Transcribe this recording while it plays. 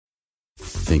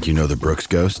Think you know the Brooks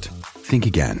Ghost? Think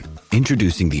again.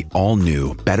 Introducing the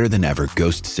all-new, better-than-ever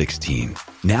Ghost 16.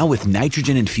 Now with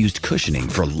nitrogen-infused cushioning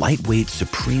for lightweight,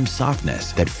 supreme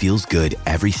softness that feels good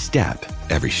every step,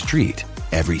 every street,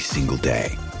 every single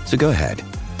day. So go ahead,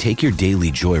 take your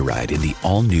daily joyride in the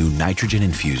all-new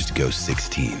nitrogen-infused Ghost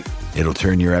 16. It'll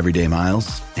turn your everyday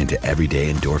miles into everyday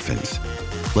endorphins.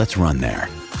 Let's run there.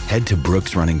 Head to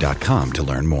brooksrunning.com to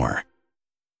learn more.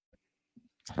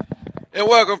 And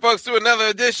welcome, folks, to another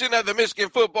edition of the Michigan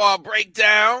Football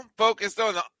Breakdown, focused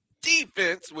on the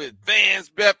defense with Vance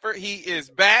Bedford. He is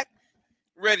back,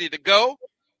 ready to go,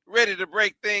 ready to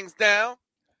break things down,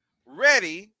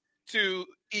 ready to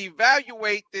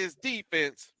evaluate this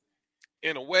defense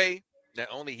in a way that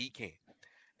only he can.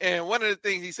 And one of the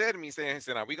things he said to me, he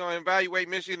said, are we going to evaluate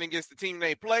Michigan against the team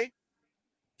they play?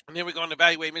 And then we're going to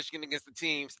evaluate Michigan against the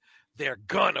teams they're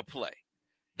going to play.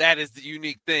 That is the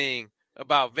unique thing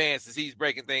about Vance as he's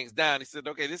breaking things down. He said,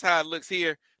 okay, this is how it looks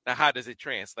here. Now, how does it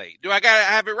translate? Do I got to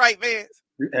have it right, Vance?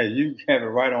 Hey, you have it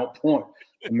right on point.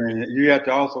 I mean, you have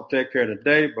to also take care of the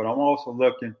day, but I'm also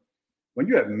looking, when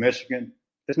you're at Michigan,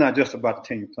 it's not just about the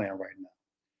team you're playing right now.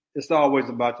 It's always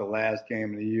about the last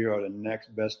game of the year or the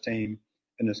next best team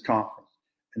in this conference.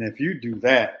 And if you do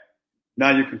that,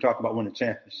 now you can talk about winning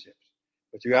championships.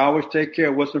 But you always take care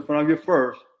of what's in front of you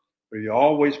first, but you're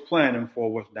always planning for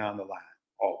what's down the line,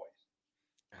 always.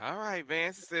 All right,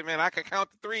 Vance. He said, man, I can count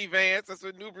to three, Vance. That's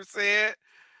what Nuber said.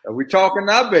 Are we talking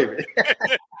now, baby?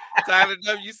 Tyler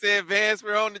W. said, Vance,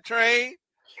 we're on the train.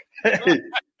 Hey,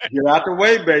 get out the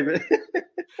way, baby.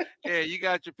 Yeah, you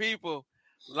got your people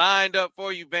lined up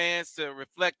for you, Vance, to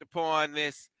reflect upon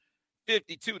this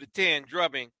 52-10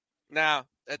 drubbing. Now,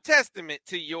 a testament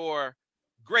to your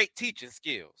great teaching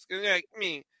skills. Because, I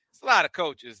mean, it's a lot of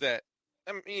coaches that,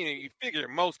 I mean, you figure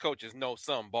most coaches know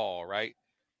some ball, right?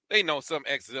 They know some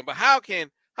X's, but how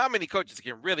many coaches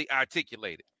can really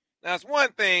articulate it? Now, it's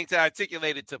one thing to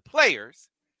articulate it to players.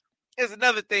 It's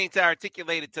another thing to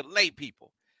articulate it to lay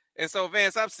people. And so,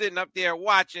 Vance, I'm sitting up there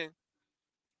watching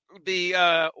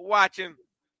Will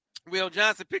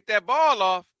Johnson pick that ball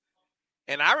off.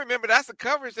 And I remember that's a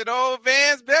coverage that old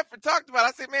Vance Bedford talked about.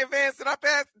 I said, man, Vance, did I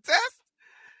pass the test?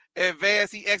 And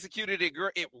Vance, he executed it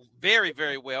very,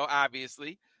 very well,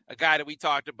 obviously. A guy that we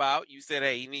talked about. You said,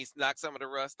 hey, he needs to knock some of the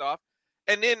rust off.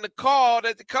 And then the call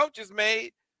that the coaches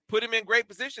made put him in great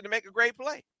position to make a great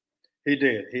play. He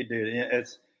did.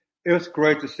 It was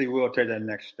great to see Will take that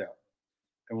next step.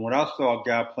 And when I saw a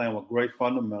guy playing with great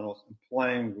fundamentals and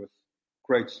playing with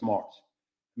great smarts,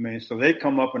 I mean, so they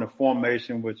come up in a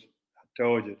formation, which I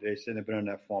told you they shouldn't have been in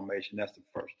that formation. That's the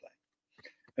first thing.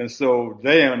 And so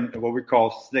they in what we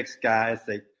call six guys,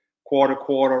 they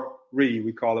quarter read,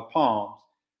 we call it palms,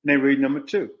 and they read number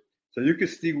two. So you can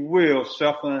see Will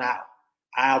shuffling out,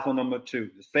 eyes on number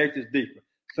two. The safety's deeper.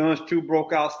 As soon as two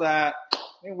broke outside,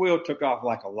 and Will took off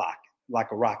like a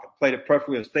rocket. Played it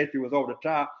perfectly. The safety was over the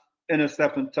top,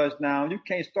 interception, touchdown. You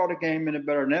can't start a game any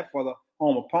better than that for the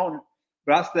home opponent.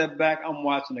 But I step back, I'm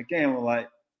watching the game, I'm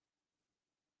like,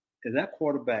 is that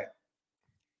quarterback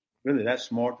really that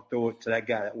smart to throw it to that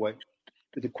guy that way?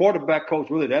 Is the quarterback coach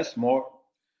really that smart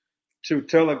to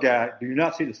tell a guy, do you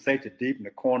not see the safety deep in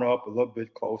the corner up a little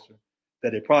bit closer,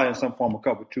 that they probably in some form of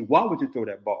cover two? Why would you throw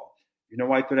that ball? You know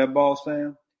why he threw that ball,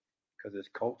 Sam? Because his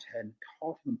coach hadn't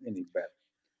taught him any better.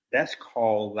 That's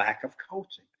called lack of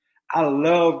coaching. I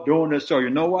love doing this show. You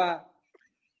know why?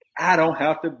 I don't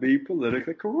have to be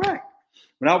politically correct.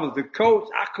 When I was the coach,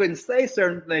 I couldn't say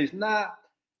certain things. Now,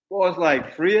 boy, it's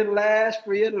like free at last,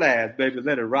 baby.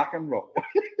 Let it rock and roll.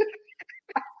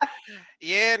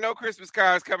 Yeah, no Christmas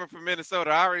cards coming from Minnesota.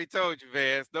 I already told you,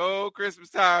 Vance. No Christmas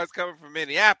cards coming from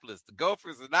Minneapolis. The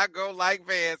Gophers are not going to like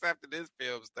Vance after this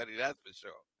film study, that's for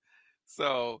sure.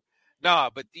 So,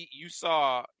 no, but you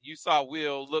saw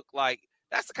Will look like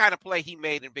that's the kind of play he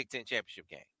made in Big Ten championship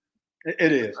game.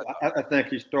 It is. I think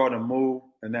he's starting to move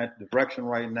in that direction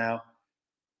right now.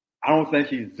 I don't think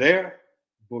he's there,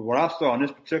 but what I saw in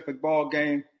this particular ball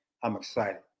game, I'm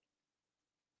excited.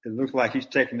 It looks like he's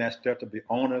taking that step to be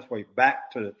on his way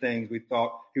back to the things we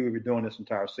thought he would be doing this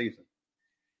entire season.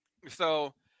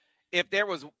 So if there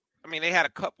was, I mean, they had a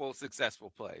couple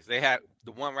successful plays. They had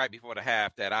the one right before the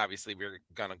half that obviously we're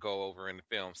going to go over in the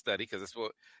film study because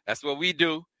that's what we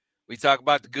do. We talk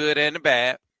about the good and the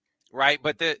bad, right?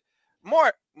 But the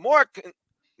more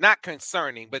not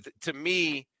concerning, but to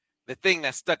me, the thing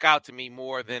that stuck out to me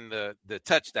more than the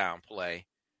touchdown play,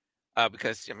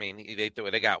 because, I mean,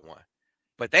 they got one.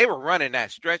 But they were running that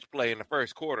stretch play in the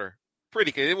first quarter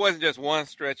pretty good. It wasn't just one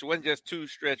stretch. It wasn't just two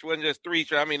stretch. It wasn't just three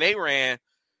stretch. I mean, they ran,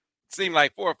 seemed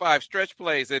like 4 or 5 stretch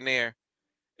plays in there.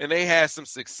 and they had some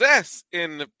success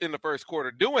in the first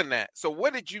quarter doing that. So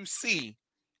what did you see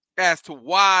as to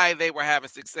why they were having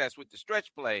success with the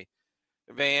stretch play,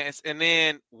 Vance? And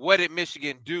then what did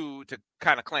Michigan do to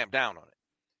kind of clamp down on it?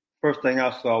 First thing I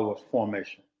saw was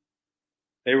formation.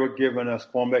 They were giving us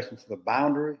formation to the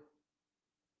boundary,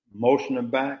 motioning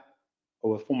back,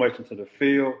 or with formation to the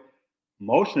field,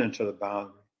 motioning to the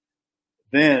boundary.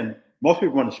 Then most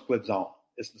people run a split zone.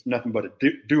 It's nothing but a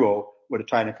duo with a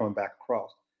tight end coming back across.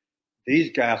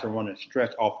 These guys are running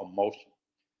stretch off of motion.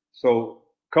 So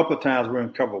a couple of times we're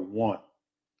in cover one.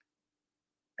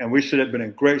 And we should have been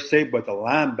in great shape, but the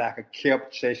linebacker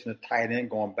kept chasing the tight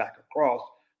end going back across,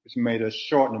 which made us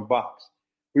shorten the box.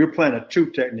 We were playing a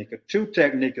two technique. A two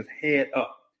technique is head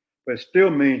up, but it still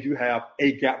means you have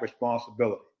a gap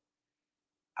responsibility.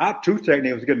 Our two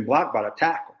technique was getting blocked by the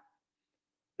tackle.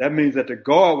 That means that the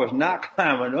guard was not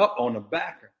climbing up on the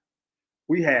backer.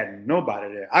 We had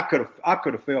nobody there. I could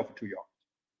have fell for 2 yards.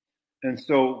 And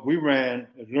so we ran,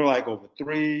 it looked like over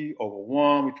 3, over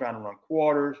 1. We trying to run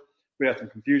quarters. We had some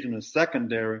confusion in the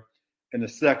secondary. In the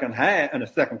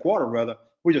second quarter,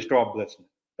 we just started blitzing.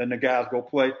 Then the guys go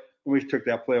play, and we took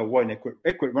that play away, and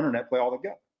they quit running that play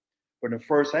altogether. But in the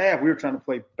first half, we were trying to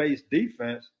play base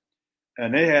defense,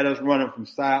 and they had us running from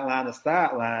sideline to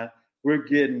sideline. We're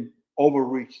getting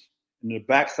overreached, and the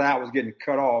backside was getting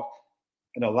cut off,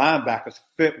 and the linebacker's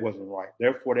fit wasn't right.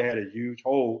 Therefore, they had a huge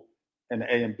hole in the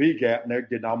A and B gap, and they're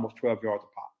getting almost 12 yards a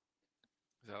pop.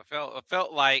 So it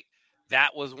felt like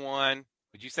that was one.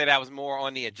 Would you say that was more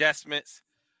on the adjustments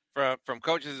from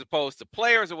coaches as opposed to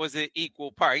players, or was it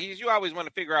equal part? You always want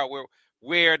to figure out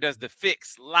where does the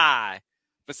fix lie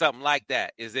for something like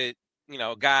that. Is it,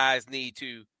 guys need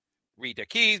to read their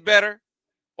keys better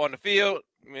on the field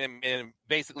and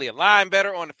basically align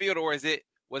better on the field, or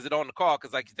was it on the call?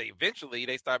 Because like you say, eventually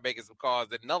they start making some calls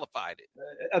that nullified it.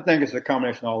 I think it's a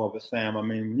combination of all of it, Sam. I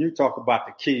mean, when you talk about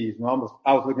the keys, I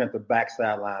was looking at the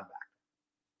backside linebacker.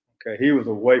 Okay, he was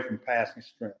away from passing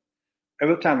strength.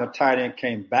 Every time the tight end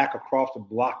came back across to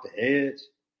block the edge,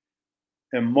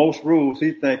 in most rules,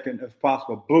 he's thinking if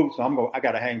possible boot, so I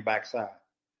got to hang backside.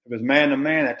 If it's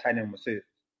man-to-man, that tight end was his.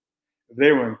 If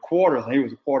they were in quarters and he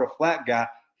was a quarter flat guy,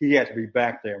 he had to be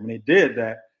back there. When he did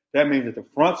that, that means that the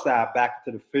front side back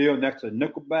to the field next to the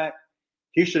nickelback,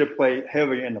 he should have played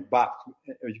heavier in the box.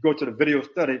 If you go to the video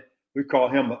study, we call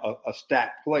him a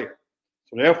stacked player.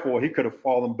 So therefore, he could have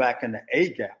fallen back in the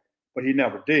A gap, but he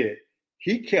never did.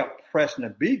 He kept pressing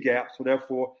the B gap, so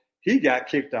therefore he got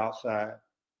kicked outside.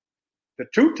 The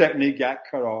two technique got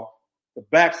cut off. The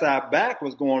backside back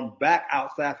was going back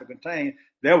outside to contain.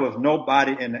 There was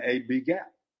nobody in the A-B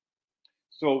gap.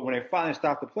 So when they finally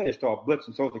stopped the play, they started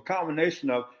blitzing. So it's a combination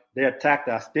of they attacked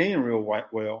our scheme real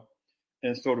well.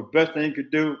 And so the best thing you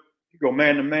could do, you go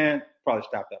man-to-man, probably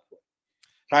stop that play.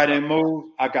 Tight end moves,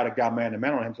 I got a guy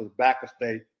man-to-man on him, so the back will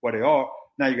stay where they are.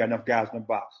 Now you got enough guys in the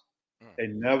box. They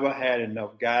never had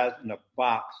enough guys in the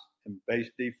box in base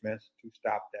defense to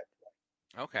stop that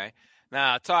play. Okay.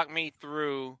 Now, talk me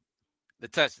through the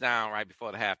touchdown right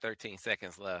before the half, 13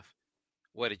 seconds left.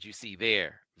 What did you see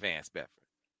there, Vance Bedford?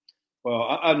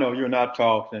 Well, I know you and I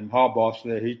talked, and Harbaugh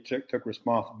said he took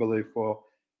responsibility for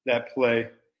that play.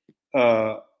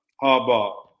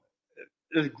 Harbaugh,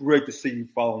 it's great to see you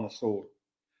following the sword.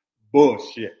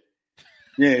 Bullshit.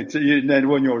 Yeah, that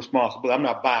wasn't your responsibility. I'm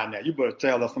not buying that. You better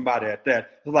tell us somebody at that.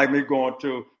 It's like me going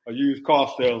to a used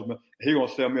car salesman. He gonna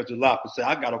sell me a jalopy and say,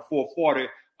 I got a 440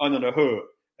 under the hood.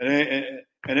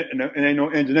 And ain't no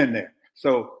engine in there.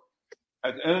 So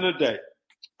at the end of the day,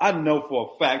 I know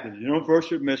for a fact that the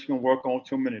University of Michigan work on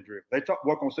 2-minute drill. They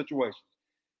work on situations.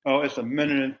 Oh, it's a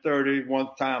minute and 30, 1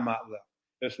 timeout left.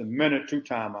 It's a minute, 2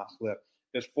 timeouts left.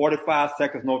 It's 45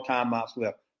 seconds, no timeouts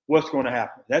left. What's going to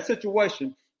happen? That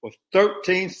situation was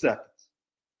 13 seconds,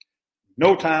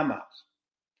 no timeouts.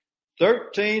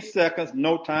 13 seconds,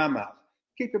 no timeouts.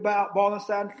 Keep the ball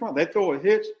inside and front. They throw a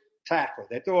hitch, tackle.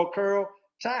 They throw a curl,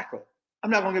 tackle. I'm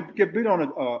not going to get beat on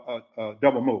a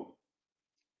double move.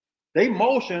 They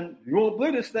motion, you won't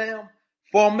believe this, Sam,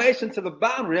 formation to the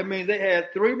boundary. That means they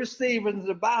had 3 receivers in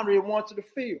the boundary and 1 to the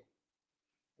field.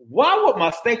 Why would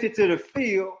my safety to the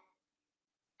field,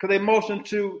 because they motioned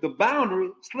to the boundary,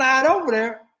 slide over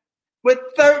there with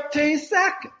 13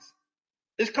 seconds?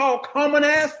 It's called common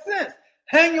ass sense.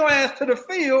 Hang your ass to the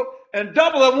field and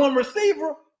double up 1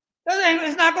 receiver.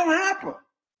 It's not going to happen.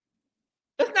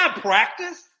 It's not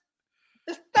practice.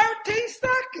 It's 13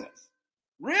 seconds.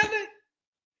 Really?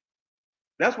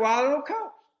 That's why I don't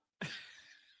coach.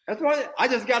 That's why I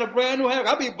just got a brand new haircut.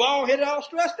 I'll be bald headed all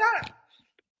stressed out.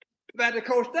 If I had to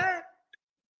coach that.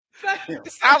 Damn.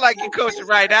 It sounds like you're coaching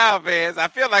right now, Vance. I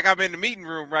feel like I'm in the meeting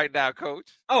room right now, Coach.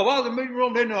 Oh, if I was in the meeting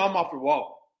room, they know I'm off the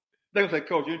wall. They would say,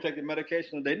 Coach, you didn't take your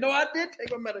medication today. No, I did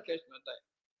take my medication today.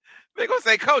 They're going to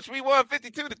say, Coach, we won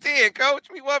 52-10, Coach.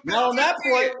 We won 52-10. Not on that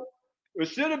play. It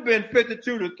should have been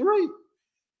 52-3.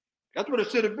 That's what it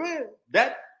should have been.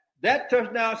 That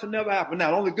touchdown should never happen.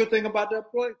 Now, the only good thing about that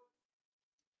play,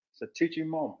 it's a teaching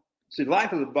moment. See,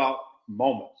 life is about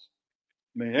moments.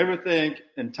 I mean, everything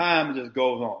in time just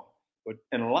goes on. But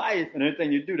in life and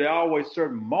anything you do, there are always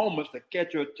certain moments that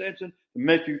catch your attention to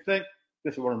make you think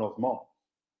this is one of those moments.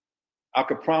 I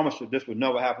could promise you this would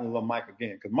never happen to little Mike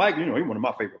again. Because Mike, he's one of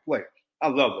my favorite players. I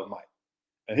love little Mike.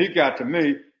 And he got to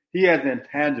me, he has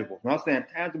intangibles. When I say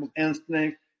intangibles,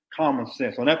 instincts, common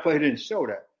sense. On that play, he didn't show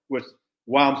that, which is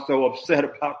why I'm so upset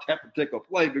about that particular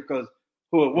play, because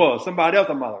who it was. Somebody else,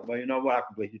 I'm like, well, you know what? I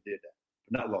can believe he did that.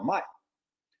 But not little Mike.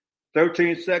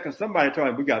 13 seconds. Somebody told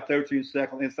me we got 13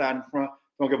 seconds inside and front.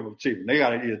 Don't give them a cheating. They got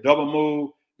to either double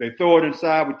move. They throw it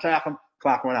inside. We tackle them.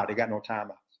 Clock run out. They got no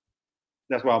timeouts.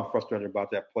 That's why I'm frustrated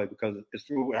about that play, because it's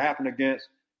who it happened against.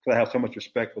 Because I have so much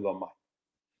respect for little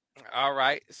Mike. All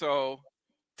right. So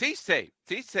teach tape,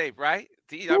 right?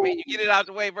 I mean, you get it out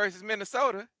the way versus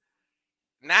Minnesota.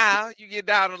 Now you get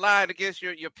down the line against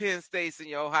your Penn States and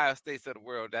your Ohio States of the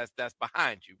world. That's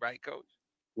behind you, right, Coach?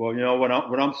 Well, you know what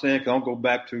I'm saying, because I'll go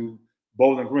back to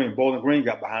Bowling Green. Bowling Green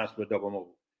got behind us with a double move.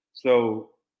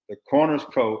 So the corners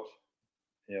coach,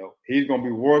 he's going to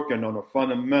be working on the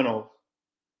fundamentals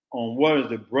on what is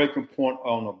the breaking point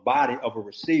on the body of a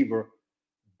receiver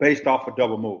based off a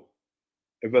double move.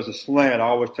 If it's a slant, I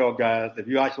always tell guys, if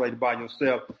you isolate by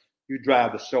yourself, you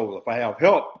drive the shoulder. If I have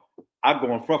help, I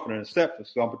go in front for the interception,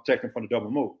 so I'm protecting from the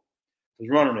double move. If he's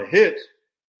running the hits,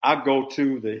 I go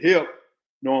to the hip,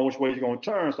 knowing which way he's going to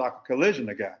turn so I can collision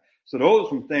the guy. So those are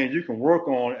some things you can work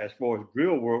on as far as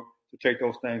drill work to take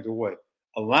those things away.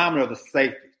 Alignment of the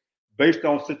safety. Based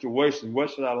on situation,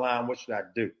 what should I line, what should I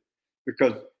do?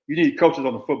 Because you need coaches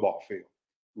on the football field.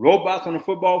 Robots on the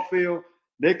football field,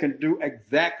 they can do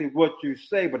exactly what you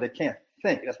say, but they can't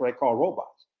think. That's what they call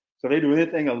robots. So they do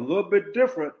anything a little bit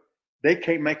different, they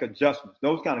can't make adjustments.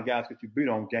 Those kind of guys get you beat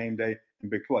on game day in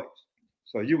big plays.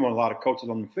 So you want a lot of coaches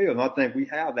on the field. And I think we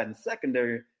have that in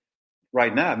secondary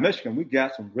right now. In Michigan, we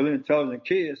got some really intelligent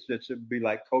kids that should be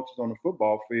like coaches on the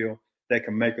football field that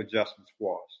can make adjustments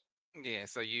for us. Yeah,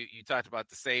 so you talked about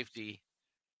the safety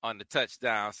on the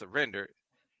touchdown surrender.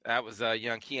 That was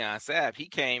young Keon Sabb. He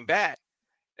came back,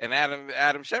 and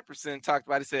Adam Shepardson talked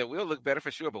about it. He said, we'll look better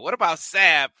for sure. But what about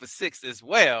Sabb for 6 as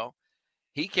well?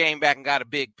 He came back and got a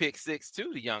big pick 6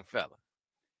 too, the young fella.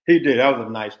 He did. That was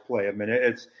a nice play. I mean,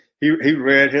 he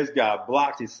read his guy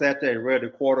blocks. He sat there, he read the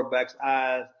quarterback's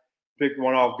eyes, picked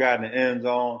one off, got in the end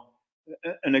zone.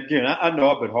 And again, I know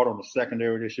I've been hard on the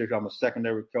secondary this year because I'm a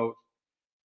secondary coach.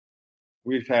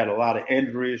 We've had a lot of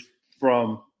injuries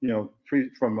from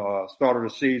start of the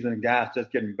season, guys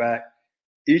just getting back.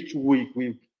 Each week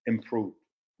we've improved.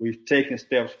 We've taken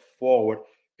steps forward,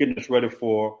 getting us ready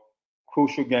for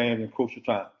crucial games and crucial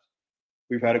times.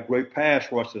 We've had a great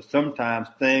pass rush, so sometimes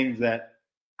things that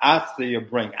I see or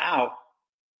bring out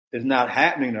is not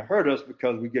happening to hurt us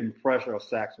because we're getting pressure or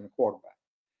sacks on the quarterback.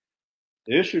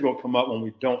 The issue will come up when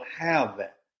we don't have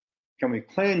that. Can we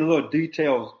clean the little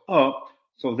details up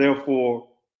so therefore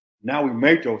now we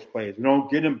make those plays? We don't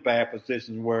get in bad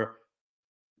positions where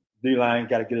D-line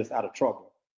got to get us out of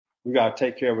trouble. We got to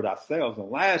take care of it ourselves. And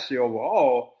last year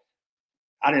overall,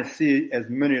 I didn't see as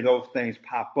many of those things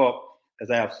pop up as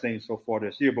I have seen so far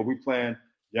this year. But we playing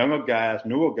younger guys,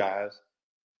 newer guys,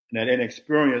 and that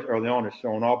inexperience early on is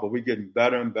showing off, but we're getting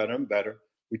better and better and better.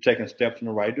 We're taking steps in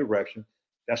the right direction.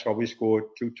 That's why we scored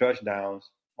 2 touchdowns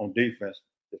on defense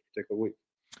this particular week.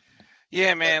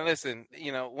 Yeah, man, listen,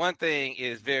 one thing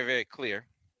is very, very clear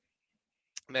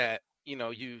that,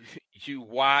 you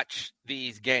watch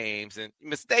these games and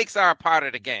mistakes are a part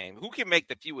of the game. Who can make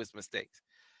the fewest mistakes?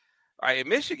 All right,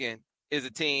 Michigan is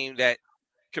a team that,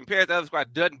 compared to other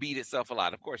squads, doesn't beat itself a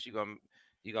lot. Of course, you're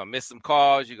gonna miss some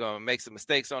calls, you're gonna make some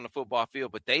mistakes on the football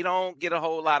field, but they don't get a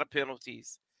whole lot of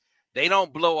penalties. They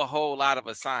don't blow a whole lot of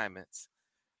assignments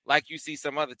like you see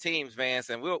some other teams, Vance.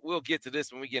 And we'll get to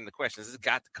this when we get into questions. It's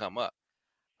got to come up.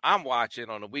 I'm watching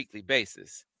on a weekly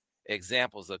basis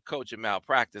examples of coaching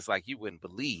malpractice like you wouldn't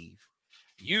believe.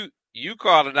 You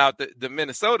calling out the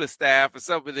Minnesota staff for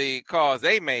some of the calls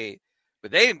they made,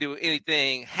 but they didn't do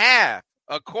anything half,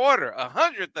 a quarter, a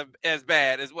hundredth of as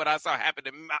bad as what I saw happen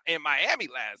in Miami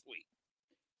last week.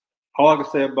 All I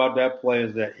can say about that play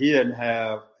is that he didn't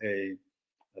have a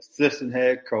assistant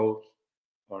head coach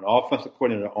or an offensive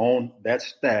coordinator on that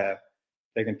staff.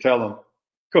 They can tell him,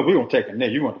 "Coach, we're going to take a knee.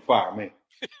 You want to fire me."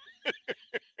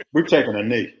 We're taking a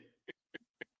knee.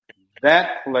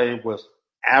 That play was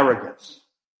arrogance.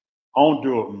 I don't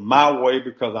do it my way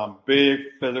because I'm big,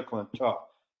 physical, and tough.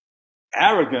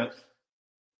 Arrogance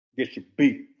gets you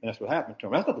beat. And that's what happened to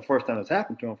him. That's not the first time it's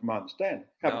happened to him, from my understanding.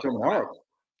 It happened to him in Oregon.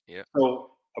 Yeah.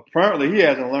 So apparently he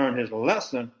hasn't learned his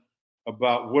lesson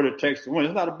about what it takes to win.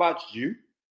 It's not about you.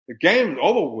 The game's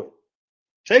over with.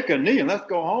 Take a knee and let's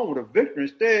go home with a victory.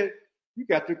 Instead, you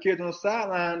got two kids on the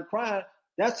sideline crying.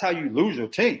 That's how you lose your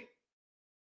team.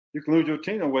 You can lose your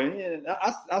team away. And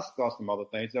I saw some other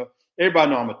things. So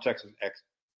everybody know I'm a Texas ex.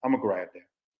 I'm a grad there.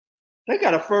 They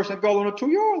got a first and goal on the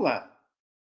 2-yard line.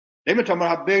 They've been talking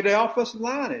about how big their offensive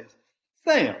line is.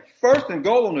 Sam, first and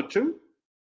goal on the 2.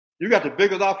 You got the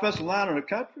biggest offensive line in the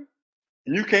country,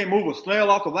 and you can't move a snail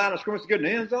off the line of scrimmage to get in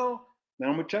the end zone? Now,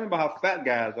 I'm going to tell you about how fat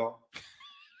guys are.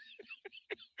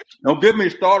 Don't get me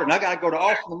started. And I got to go to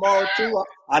Austin tomorrow, too.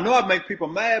 I know I make people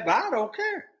mad, but I don't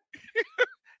care.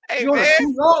 Hey, you're on man. the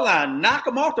 2-yard line. Knock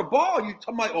them off the ball. You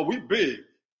talking about, oh, we big.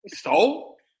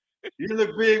 So? You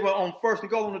look big on first and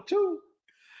goal on the 2.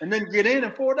 And then get in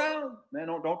and 4 down. Man,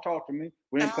 don't talk to me.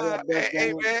 We didn't play that best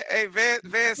game. Hey,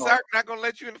 Van Sark not gonna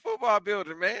let you in the football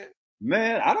building, man.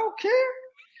 Man, I don't care.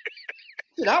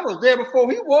 Shit, I was there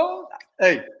before he was.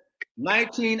 Hey,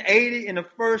 1980 in the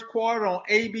first quarter on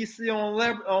ABC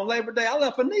on Labor Day, I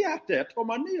left a knee out there. I tore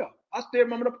my knee up. I still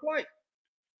remember the play.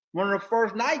 One of the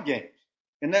first night games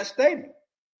in that stadium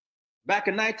back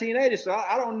in 1980. So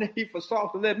I don't need for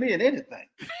Sark to let me in anything.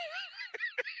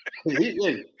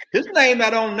 His name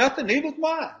not on nothing, neither's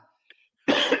mine.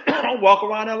 I don't walk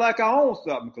around there like I own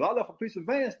something because I left a piece of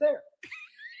Vance there.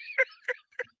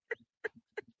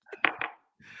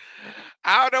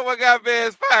 I don't know what got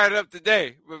Vance fired up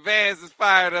today, but Vance is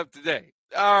fired up today.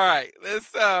 All right,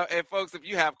 let's and folks, if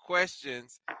you have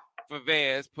questions for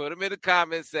Vance, put them in the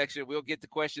comment section. We'll get the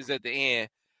questions at the end.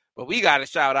 But we got to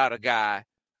shout out a guy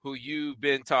who you've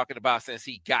been talking about since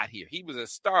he got here. He was a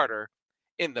starter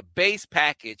in the base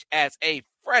package as a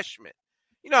freshman.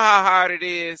 You know how hard it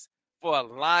is for a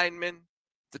lineman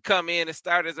to come in and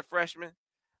start as a freshman?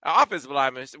 An offensive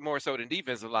lineman more so than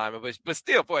defensive lineman, but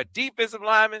still for a defensive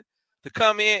lineman to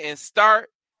come in and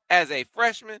start as a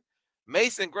freshman.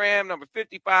 Mason Graham, number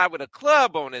 55, with a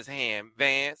club on his hand,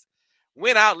 Vance,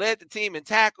 went out, led the team in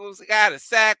tackles, got a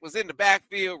sack, was in the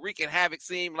backfield, wreaking havoc,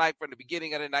 seemed like from the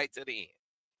beginning of the night to the end.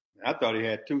 I thought he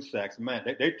had 2 sacks. Man,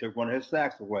 they took one of his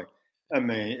sacks away. I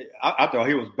mean, I thought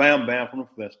he was Bam Bam from the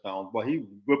Flintstones, but he was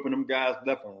whipping them guys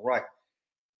left and right.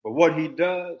 But what he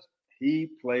does, he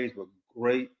plays with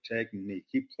great technique.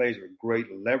 He plays with great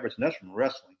leverage, and that's from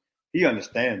wrestling. He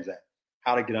understands that,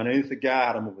 how to get underneath the guy,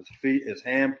 how to move his feet, his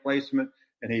hand placement,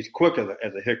 and he's quick as a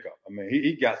hiccup. I mean,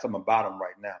 he got something about him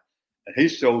right now, and he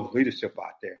shows leadership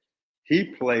out there. He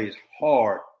plays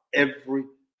hard every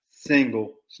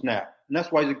single snap, and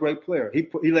that's why he's a great player. He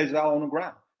lays it out on the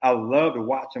ground. I love to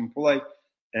watch him play,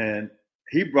 and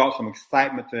he brought some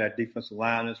excitement to that defensive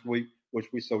line this week, which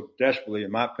we so desperately,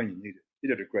 in my opinion, needed. He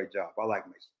did a great job. I like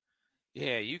Mason.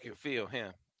 Yeah, you can feel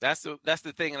him. That's the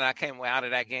thing that I came out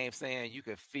of that game saying. You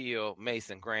could feel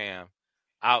Mason Graham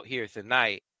out here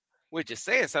tonight, which is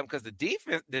saying something because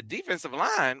the defensive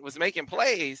line was making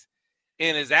plays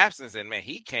in his absence, and man,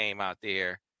 he came out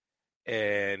there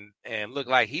and looked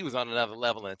like he was on another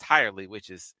level entirely, which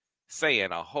is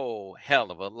saying a whole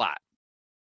hell of a lot.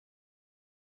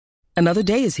 Another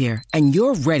day is here, and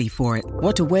you're ready for it.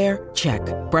 What to wear? Check.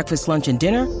 Breakfast, lunch, and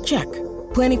dinner? Check.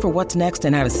 Planning for what's next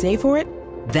and how to save for it?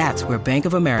 That's where Bank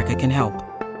of America can help.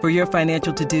 For your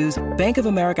financial to-dos, Bank of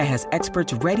America has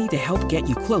experts ready to help get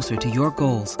you closer to your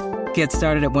goals. Get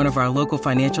started at one of our local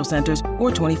financial centers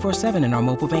or 24/7 in our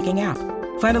mobile banking app.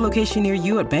 Find a location near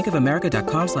you at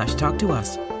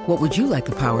bankofamerica.com/talktous. What would you like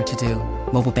the power to do?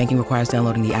 Mobile banking requires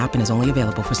downloading the app and is only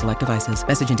available for select devices.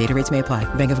 Message and data rates may apply.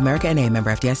 Bank of America N.A.,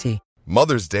 member FDIC.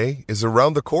 Mother's Day is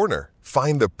around the corner.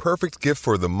 Find the perfect gift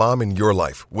for the mom in your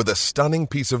life with a stunning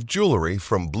piece of jewelry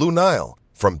from Blue Nile.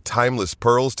 From timeless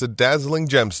pearls to dazzling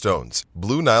gemstones,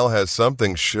 Blue Nile has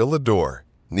something she'll adore.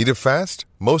 Need it fast?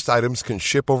 Most items can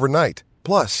ship overnight.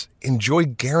 Plus, enjoy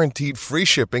guaranteed free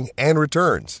shipping and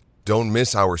returns. Don't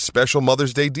miss our special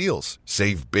Mother's Day deals.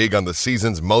 Save big on the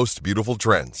season's most beautiful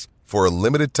trends. For a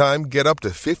limited time, get up to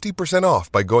 50%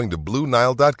 off by going to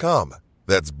BlueNile.com.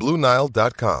 That's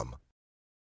BlueNile.com.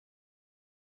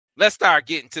 Let's start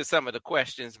getting to some of the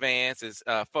questions, Vance, as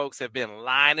folks have been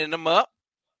lining them up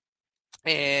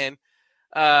and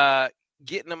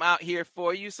getting them out here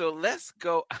for you. So let's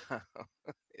go.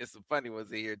 It's some funny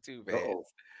ones in here too,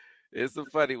 Vance. It's some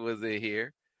funny ones in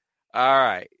here. All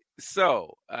right.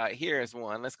 So here's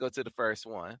one. Let's go to the first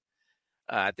one.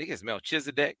 I think it's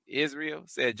Melchizedek, Israel,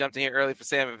 said, jumped in here early for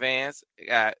Sam and Vance.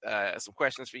 Got some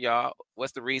questions for y'all.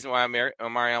 What's the reason why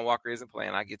Marion Walker isn't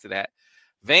playing? I'll get to that.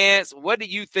 Vance, what do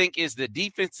you think is the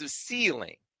defensive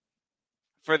ceiling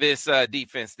for this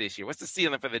defense this year? What's the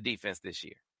ceiling for the defense this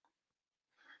year?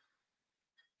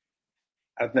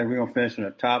 I think we're going to finish in the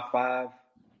top 5.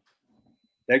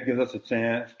 That gives us a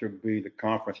chance to be the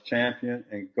conference champion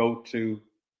and go to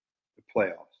the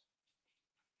playoffs.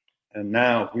 And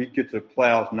now if we get to the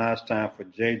playoffs, now it's time for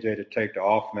JJ to take the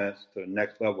offense to the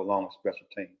next level along with special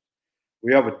teams.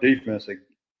 We have a defense that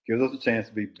gives us a chance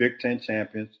to be Big Ten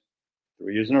champions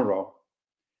 3 years in a row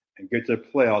and get to the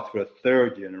playoffs for the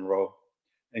 3rd year in a row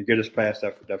and get us past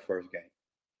that first game.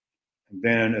 And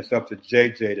then it's up to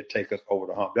JJ to take us over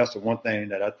the hump. That's the one thing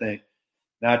that I think,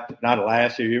 not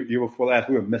last year, year before last,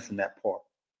 we were missing that part.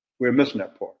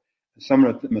 And some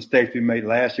of the mistakes we made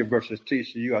last year versus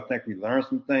TCU, I think we learned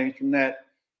some things from that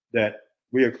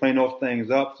we'll clean those things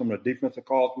up, some of the defensive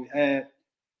calls we had.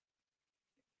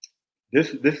 This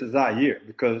is our year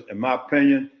because, in my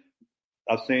opinion,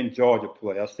 I've seen Georgia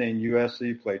play. I've seen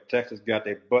USC play. Texas got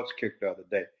their butts kicked the other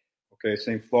day. Okay, I've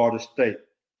seen Florida State.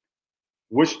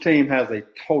 Which team has a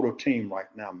total team right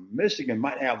now? Michigan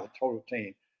might have a total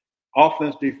team.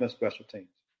 Offense, defense, special teams.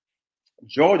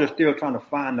 Georgia's still trying to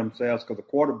find themselves because the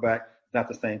quarterback is not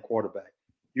the same quarterback.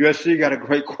 USC got a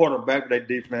great quarterback, but their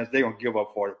defense, they're going to give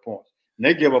up 40 points. And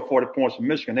they give up 40 points to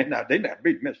Michigan. They not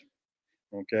beat Michigan.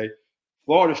 Okay?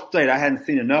 Florida State, I hadn't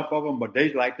seen enough of them, but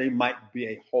they might be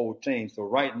a whole team. So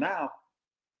right now,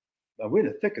 we're in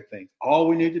the thick of things. All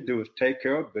we need to do is take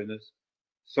care of business.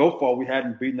 So far, we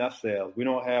hadn't beaten ourselves. We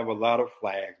don't have a lot of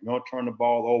flags. We don't turn the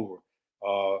ball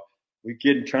over. We're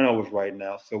getting turnovers right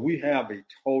now. So we have a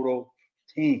total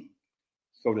team.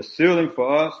 So the ceiling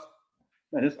for us,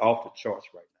 man, it's off the charts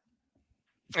right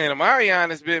now. And Amarion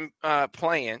has been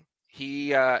playing. He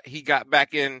got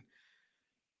back in.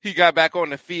 He got back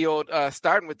on the field,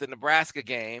 starting with the Nebraska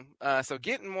game. So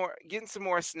getting some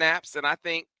more snaps, and I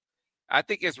think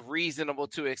it's reasonable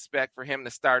to expect for him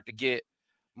to start to get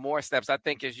more snaps. I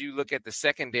think as you look at the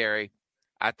secondary,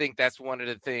 I think that's one of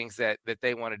the things that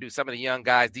they want to do. Some of the young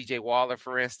guys, DJ Waller,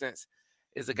 for instance,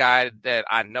 is a guy that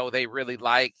I know they really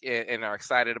like and are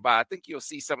excited about. I think you'll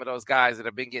see some of those guys that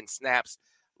have been getting snaps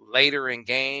later in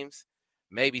games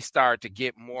maybe start to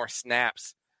get more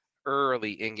snaps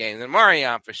early in games. And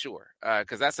Marion for sure,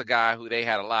 because that's a guy who they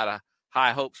had a lot of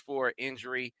high hopes for.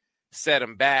 Injury set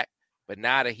him back, but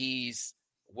now that he's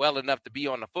well enough to be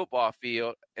on the football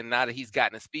field and now that he's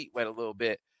gotten his feet wet a little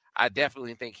bit, I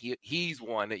definitely think he's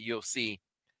one that you'll see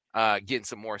getting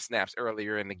some more snaps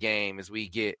earlier in the game as we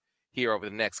get here over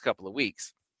the next couple of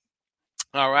weeks.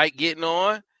 All right, getting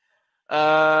on.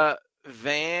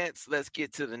 Vance, let's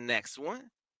get to the next one.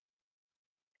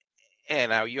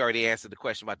 And you already answered the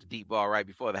question about the deep ball right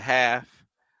before the half.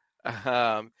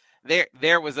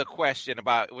 There was a question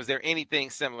about, was there anything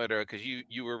similar to, because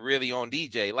you were really on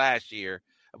DJ last year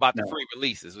about the free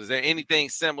releases. Was there anything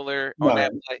similar on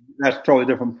that play? That's a totally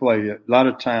different play. A lot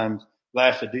of times,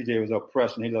 last year, DJ was up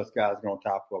pressing. He lets guys go on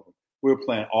top of him. We were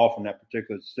playing off in that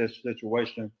particular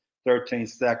situation, 13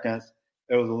 seconds.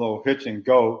 It was a little hitch and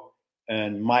go,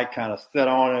 and Mike kind of sat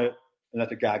on it and let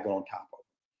the guy go on top of him.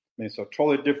 I mean, so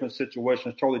totally different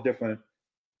situations, totally different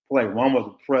play. One was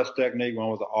a press technique, one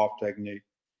was an off technique.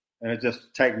 And it's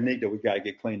just technique that we got to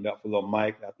get cleaned up for little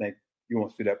Mike. I think you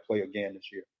won't see that play again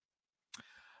this year.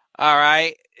 All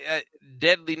right.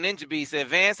 Deadly Ninja B said,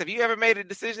 Vance, have you ever made a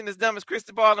decision as dumb as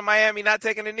Cristobal in Miami not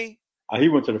taking a knee? He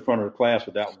went to the front of the class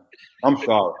with that one. I'm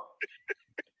sorry.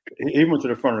 He went to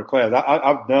the front of the class.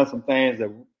 I've done some things that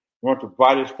weren't the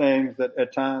brightest things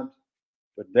at times.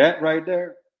 But that right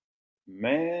there,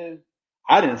 man,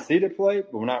 I didn't see the play.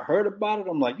 But when I heard about it,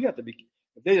 I'm like, you have to be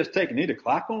 – if they just take a knee to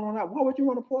clock on that, why would you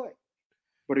want to play?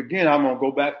 But again, I'm going to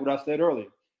go back to what I said earlier.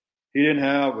 He didn't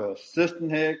have an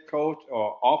assistant head coach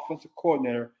or offensive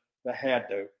coordinator that had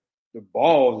the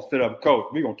balls instead of coach.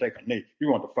 We're going to take a knee. You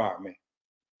want to fire me.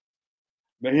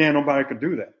 But he ain't nobody could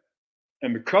do that.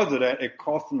 And because of that, it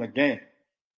cost him the game.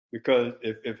 Because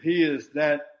if he is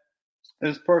that,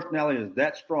 his personality is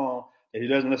that strong that he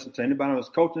doesn't listen to anybody on his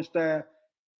coaching staff,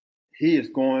 he is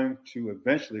going to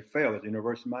eventually fail at the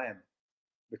University of Miami.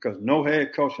 Because no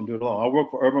head coach can do it alone. I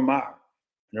worked for Urban Meyer.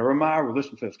 And Urban Meyer would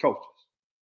listen to his coaches.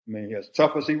 I mean, as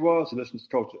tough as he was, he listened to his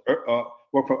coaches.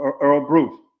 Worked for Earl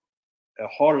Bruce. As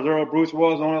hard as Earl Bruce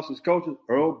was on us as coaches,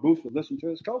 Earl Bruce would listen to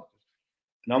his coaches.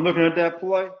 And I'm looking at that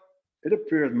play. It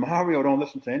appears Mario don't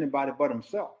listen to anybody but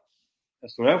himself.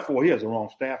 And so therefore, he has the wrong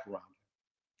staff around him.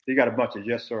 He got a bunch of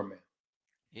yes sir men.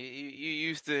 You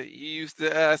used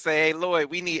to say, hey Lloyd,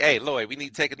 we need to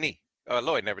take a knee.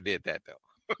 Lloyd never did that,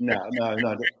 though. No.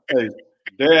 Hey,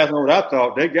 they asked me what I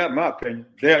thought. They got my opinion.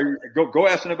 Go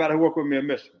ask anybody who worked with me in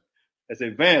Michigan. They say,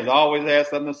 Vance always has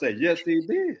something to say. Yes, he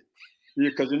did.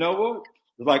 Because you know what?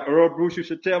 It's like Earl Bruce used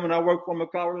to tell me when I worked for him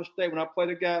at Colorado State, when I played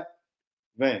a guy,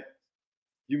 Vance,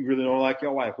 you really don't like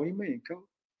your wife. What do you mean, coach?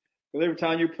 Because every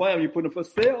time you play them, you put them for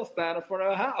sale sign in front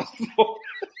of her house.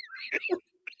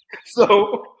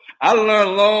 So I learned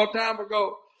a long time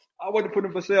ago, I wasn't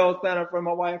putting for sale sign in front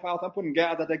of my wife's house. I'm putting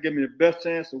guys out there give me the best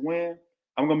chance to win.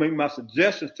 I'm going to make my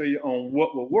suggestions to you on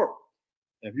what will work.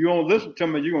 If you don't listen to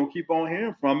me, you're going to keep on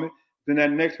hearing from me. Then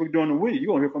that next week during the week, you're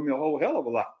going to hear from me a whole hell of a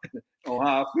lot on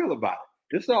how I feel about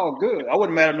it. It's all good. I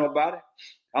wouldn't matter to nobody.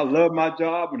 I love my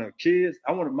job and the kids.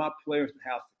 I wanted my players to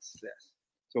have success.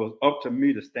 So it's up to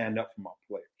me to stand up for my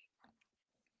players.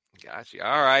 Gotcha.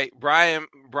 All right. Brian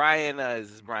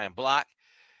Block.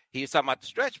 He was talking about the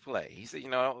stretch play. He said,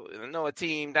 I know a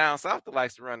team down south that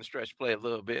likes to run the stretch play a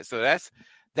little bit. So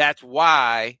that's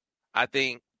why I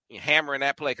think hammering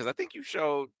that play, because I think you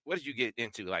showed, what did you get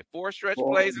into? Like 4 stretch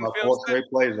plays in the film? 4 straight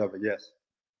plays of it, yes.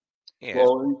 Yeah.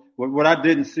 Well, what I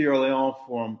didn't see early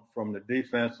on from the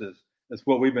defense is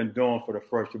what we've been doing for the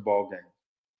first 2 ball games.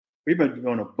 We've been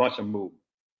doing a bunch of movement,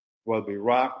 whether it be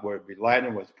rock, whether it be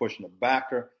lightning, whether it's pushing the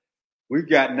backer. We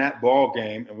got in that ball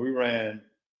game and we ran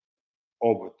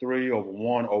over 3, over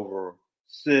 1, over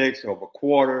 6, over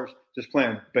quarters, just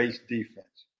playing base defense.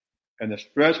 And the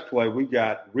stretch play, we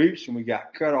got reached and we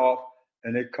got cut off,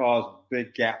 and it caused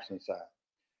big gaps inside.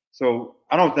 So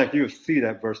I don't think you'll see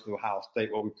that versus Ohio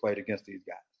State where we played against these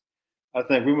guys. I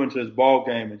think we went to this ball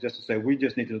game and just to say we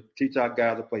just need to teach our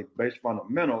guys to play base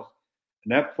fundamentals,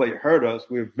 and that play hurt us.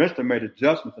 We eventually made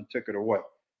adjustments and took it away.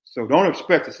 So don't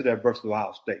expect to see that versus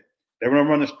Ohio State. They're going to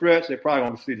run the stretch. They're probably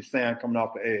going to see the sand coming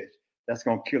off the edge. That's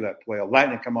going to kill that play. A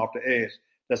lightning come off the edge.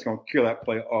 That's going to kill that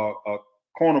play. A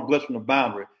corner blitz from the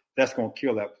boundary. That's going to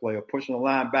kill that play. Or pushing the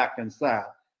line back inside.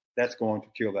 That's going to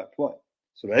kill that play.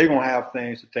 So they're going to have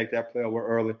things to take that play away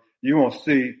early. You're going to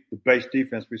see the base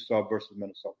defense we saw versus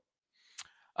Minnesota.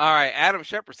 All right. Adam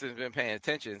Shepperson's been paying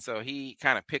attention, so he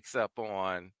kind of picks up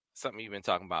on something you've been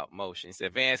talking about, motion. He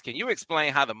said, Vance, can you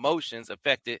explain how the motions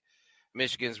affected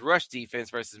Michigan's rush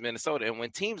defense versus Minnesota? And when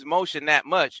teams motion that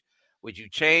much, would you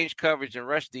change coverage and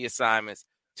rush D assignments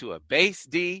to a base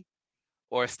D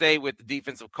or stay with the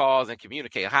defensive calls and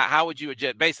communicate? How would you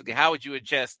adjust? Basically, how would you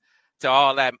adjust to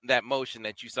all that motion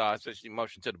that you saw, especially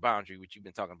motion to the boundary, which you've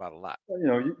been talking about a lot?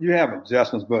 You have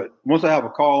adjustments, but once I have a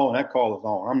call on, that call is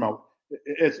on.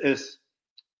 It's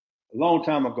a long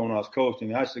time ago when I was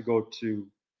coaching, I used to go to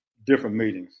different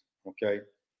meetings, okay?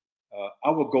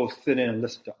 I would go sit in and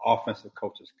listen to offensive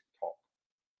coaches talk.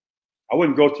 I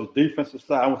wouldn't go to the defensive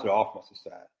side. I went to the offensive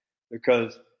side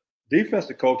because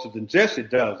defensive coaches, and Jesse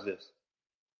does this,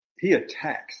 he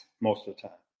attacks most of the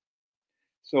time.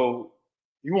 So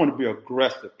you want to be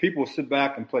aggressive. People sit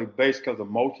back and play base because of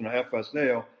motion or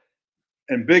FSL.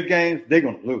 In big games, they're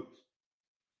going to lose.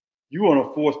 You want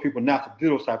to force people not to do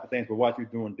those type of things, but what you're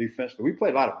doing defensively. We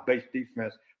played a lot of base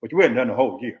defense, which we hadn't done the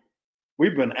whole year.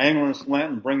 We've been angling,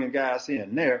 slanting, bringing guys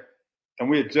in there, and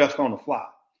we adjust on the fly.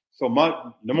 So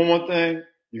my number one thing,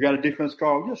 you got a defense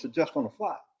call, you just adjust on the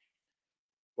fly.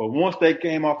 But once they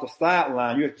came off the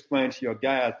sideline, you explain to your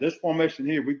guys, this formation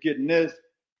here, we're getting this.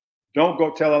 Don't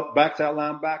go tell a backside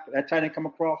linebacker, that tight end come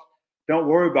across. Don't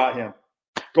worry about him.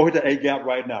 Go hit the A gap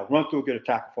right now. Run through, get a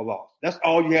tackle for loss. That's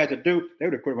all you had to do. They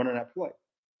would have quit running that play.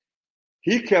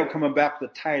 He kept coming back to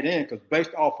the tight end because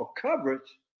based off of coverage,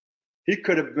 he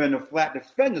could have been a flat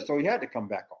defender, so he had to come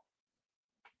back on.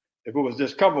 If it was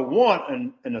just cover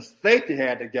one and the safety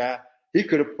had the guy, he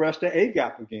could have pressed the A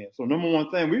gap again. So number one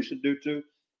thing we should do too,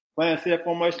 playing set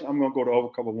formation, I'm going to go to over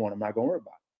cover one. I'm not going to worry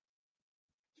about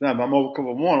it. So now if I'm over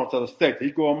cover one, I'll tell the safety,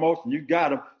 he go on motion, you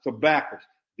got him, so backwards.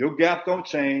 Your gaps don't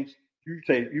change.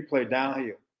 You play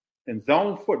downhill. In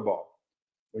zone football,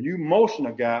 when you motion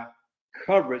a guy,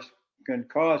 coverage can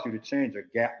cause you to change your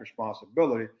gap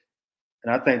responsibility.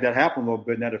 And I think that happened a little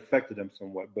bit, and that affected them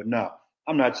somewhat. But no,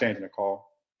 I'm not changing the call.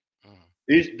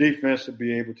 Each defense should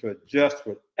be able to adjust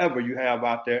whatever you have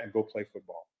out there and go play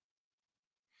football.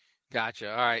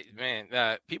 Gotcha. All right,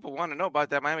 man. People want to know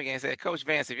about that Miami game. Said, Coach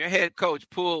Vance, if your head coach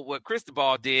pulled what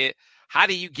Cristobal did, how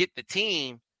do you get the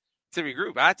team to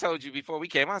regroup? I told you before we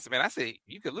came on, I said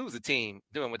you could lose a team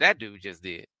doing what that dude just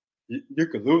did. You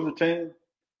could lose a team,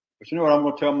 but you know what I'm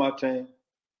going to tell my team?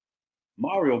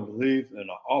 Mario believes in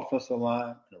the offensive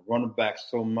line and the running back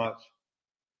so much,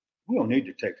 we don't need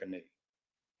to take a knee.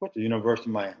 What's the University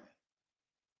of Miami?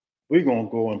 We're going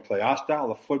to go and play our style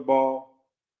of football.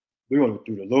 We're going to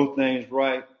do the little things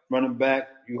right. Running back,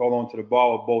 you hold on to the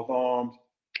ball with both arms.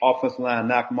 offensive line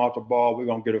knock them off the ball. We're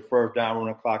going to get a first down, run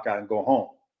the clock out, and go home.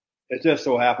 It just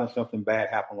so happens something bad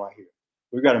happened right here.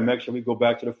 We got to make sure we go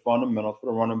back to the fundamentals for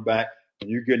the running back. When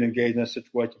you get engaged in a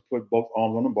situation, put both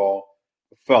arms on the ball.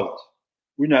 But fellas,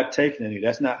 we're not taking any.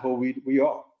 That's not who we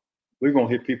are. We're going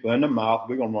to hit people in the mouth.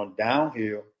 We're going to run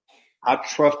downhill. I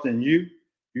trust in you.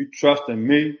 You trust in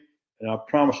me. And I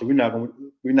promise you, we're not going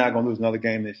to lose another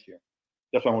game this year.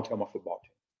 That's what I want to tell my football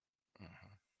team.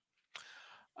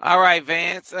 Mm-hmm. All right,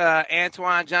 Vance.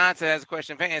 Antoine Johnson has a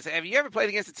question. Vance, have you ever played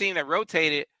against a team that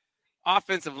rotated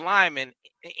offensive linemen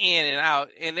in and out?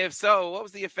 And if so, what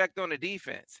was the effect on the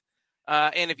defense?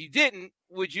 And if you didn't,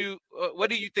 what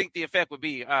do you think the effect would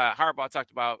be? Harbaugh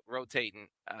talked about rotating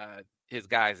his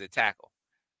guys at tackle.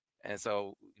 And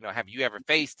so, have you ever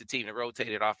faced a team that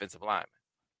rotated offensive linemen?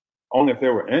 Only if they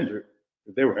were injured.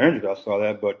 If they were injured, I saw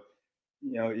that. But,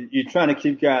 you're trying to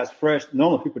keep guys fresh.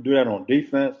 Normally people do that on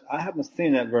defense. I haven't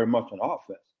seen that very much on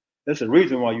offense. That's the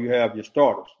reason why you have your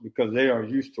starters, because they are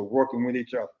used to working with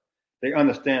each other. They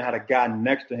understand how the guy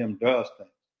next to him does things.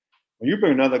 When you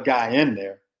bring another guy in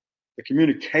there, the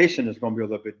communication is going to be a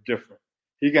little bit different.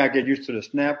 He got to get used to the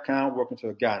snap count, working to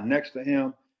the guy next to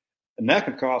him, and that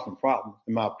can cause some problems,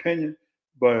 in my opinion.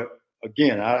 But,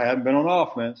 again, I haven't been on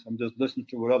offense. I'm just listening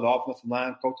to what other offensive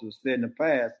line coaches have said in the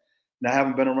past, and I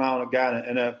haven't been around a guy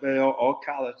in the NFL or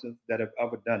college that have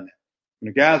ever done that.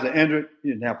 When the guys are injured,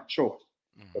 you didn't have a choice.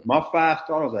 Mm-hmm. If my 5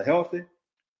 starters are healthy,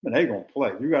 then they're going to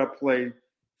play. You got to play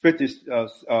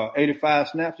 85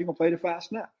 snaps, you're going to play 85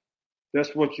 snaps.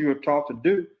 That's what you were taught to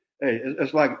do. Hey,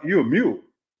 it's like you're a mule.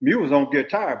 Mules don't get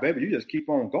tired, baby. You just keep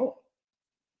on going.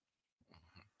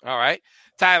 All right.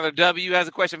 Tyler W. has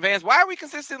a question. Vance, why are we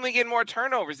consistently getting more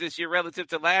turnovers this year relative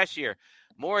to last year?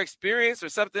 More experience or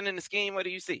something in the scheme? What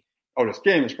do you see? Oh, the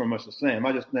scheme is pretty much the same.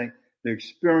 I just think the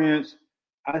experience,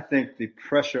 I think the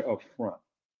pressure up front.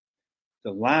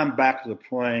 The linebackers are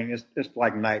playing, it's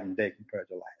like night and day compared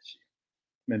to last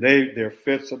year. I mean, their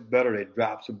fits are better, their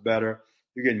drops are better.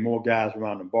 You're getting more guys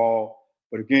around the ball.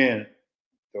 But again,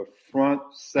 the front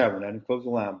 7, that includes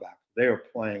the linebackers, they are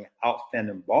playing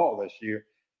outstanding ball this year.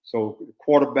 So the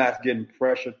quarterback's getting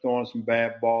pressure, throwing some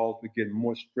bad balls. We're getting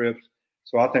more strips.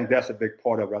 So I think that's a big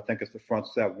part of it. I think it's the front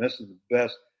 7. This is the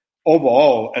best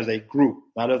overall as a group,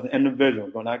 not as an individual.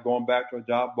 We're not going back to a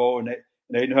Job Bowl and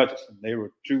Aiden Hutchinson. They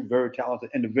were 2 very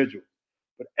talented individuals.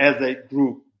 But as a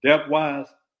group, depth-wise,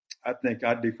 I think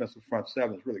our defensive front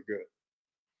 7 is really good.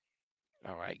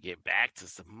 All right, get back to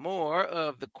some more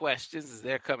of the questions as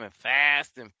they're coming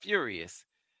fast and furious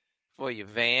for you,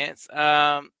 Vance.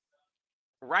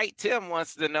 Right, Tim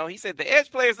wants to know. He said the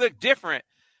edge players look different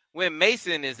when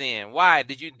Mason is in. Why?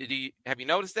 Have you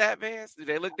noticed that, Vance? Do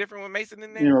they look different when Mason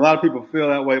in there? A lot of people feel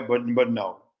that way, but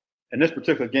no. In this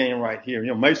particular game right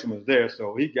here, Mason was there,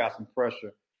 so he got some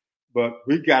pressure. But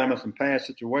we got him in some pass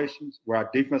situations where our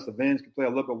defensive ends can play a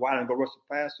little bit wider and go rush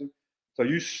the passer. So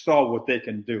you saw what they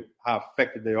can do, how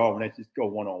effective they are when they just go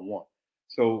one-on-one.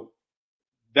 So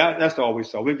that's all we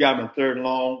saw. We got them in 3rd and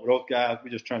long. With those guys, we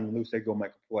just trying to loose, they go make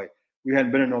a play. We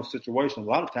hadn't been in those situations. A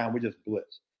lot of time we just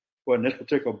blitz. But in this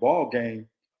particular ball game,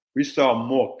 we saw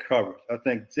more coverage. I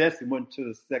think Jesse went to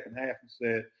the second half and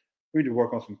said, we need to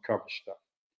work on some coverage stuff.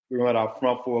 We're going to let our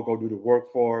front 4 go do the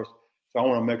work for us. So I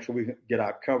want to make sure we get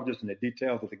our coverages and the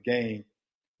details of the game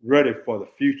ready for the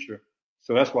future.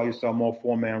 So that's why you saw more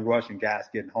 4-man rush and guys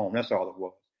getting home. That's all it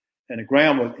was. And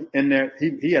Graham was in there.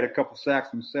 He had a couple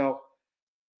sacks himself,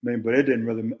 but it didn't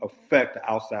really affect the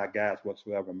outside guys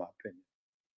whatsoever, in my opinion.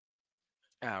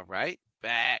 All right,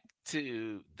 back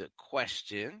to the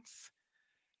questions.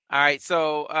 All right,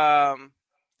 so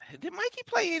did Mikey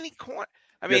play any corner?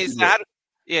 I mean,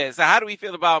 yes, so how do we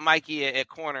feel about Mikey at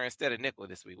corner instead of nickel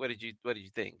this week? What did you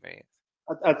think, Vance?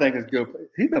 I think it's good.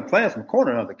 He's been playing some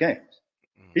corner in other games.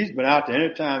 Mm-hmm. He's been out there.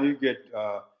 Anytime you get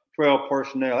 12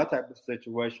 personnel, that type of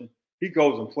situation, he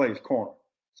goes and plays corner.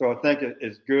 So I think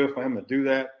it's good for him to do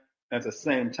that. At the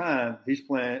same time, he's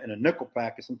playing in a nickel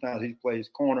package. Sometimes he plays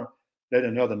corner, then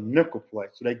another nickel play.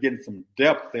 So they're getting some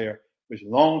depth there, which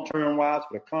long-term wise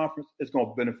for the conference, it's going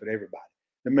to benefit everybody.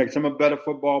 It makes him a better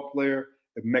football player.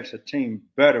 It makes a team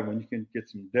better when you can get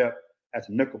some depth as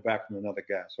a nickel back from another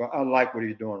guy. So I like what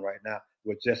he's doing right now,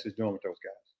 what Jesse's doing with those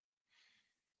guys.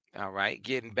 All right,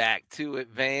 getting back to it,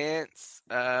 Vance.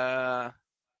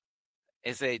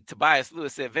 Tobias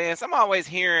Lewis said, Vance, I'm always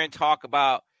hearing talk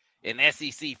about an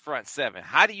SEC front 7.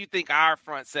 How do you think our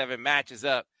front 7 matches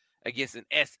up against an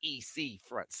SEC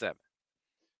front 7?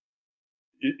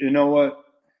 You know what?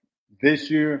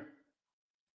 This year,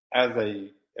 as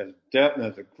depth and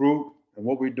as a group, and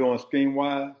what we're doing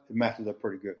scheme-wise, it matches up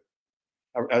pretty good.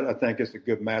 I think it's a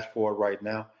good match for it right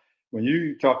now. when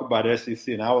you talk about SEC,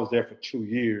 and I was there for 2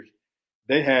 years,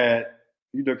 they had,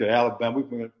 you look at Alabama,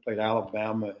 we played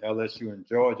Alabama, LSU, and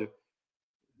Georgia.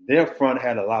 Their front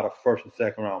had a lot of first and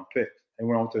second round picks. They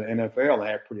went on to the NFL and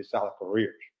had pretty solid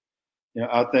careers.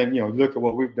 I think, look at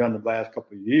what we've done the last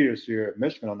couple of years here at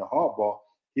Michigan on the hardball.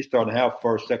 He's starting to have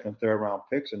first, second, and third round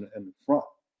picks in the front.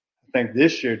 I think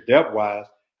this year, depth-wise,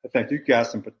 I think you got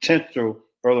some potential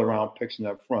early round picks in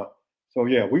that front. So,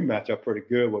 yeah, we match up pretty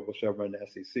good with whatever in the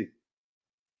SEC.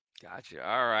 Gotcha.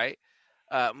 All right.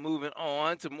 Moving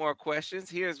on to more questions.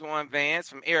 Here's one, Vance,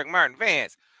 from Eric Martin.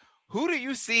 Vance, who do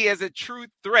you see as a true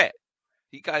threat?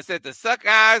 He said the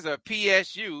Suckeyes or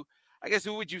PSU. I guess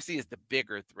who would you see as the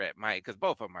bigger threat, Mike? Because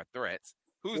both of them are threats.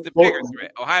 Who's the bigger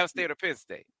threat, Ohio State or Penn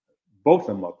State? Both of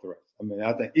them are threats. I mean,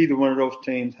 I think either one of those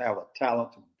teams have a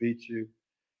talent to beat you.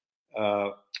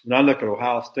 When I look at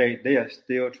Ohio State, they are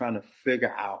still trying to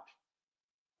figure out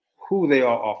who they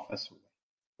are offensively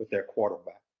with their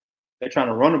quarterback. They're trying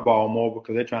to run the ball more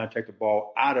because they're trying to take the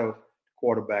ball out of the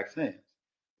quarterback's hands.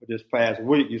 But this past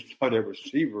week, you saw their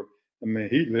receiver. I mean,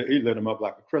 he lit him up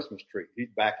like a Christmas tree. He's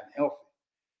back and healthy.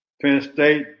 Penn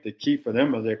State, the key for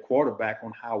them is their quarterback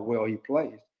on how well he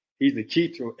plays. He's the key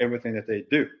to everything that they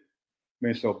do. I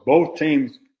mean, so both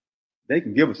teams, they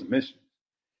can give us some issues.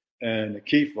 And the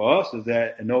key for us is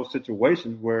that in those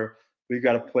situations where we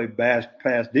got to play pass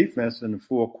defense in the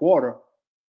full quarter,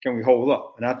 can we hold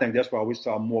up? And I think that's why we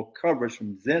saw more coverage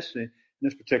from Zesty in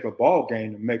this particular ball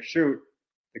game to make sure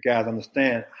the guys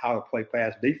understand how to play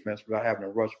pass defense without having to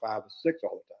rush 5 or 6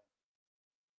 all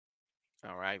the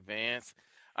time. All right, Vance.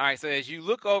 All right, so as you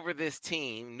look over this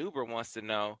team, Nuber wants to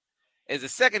know, is the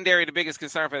secondary the biggest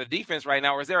concern for the defense right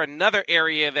now, or is there another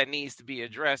area that needs to be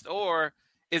addressed, or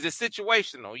is it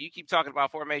situational? You keep talking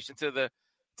about formation to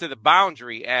the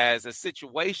boundary as a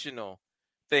situational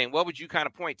thing. What would you kind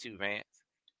of point to, Vance?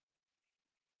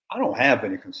 I don't have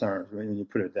any concerns when you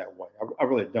put it that way. I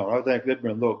really don't. I think there's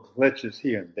been little glitches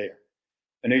here and there.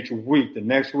 And each week, the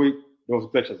next week, those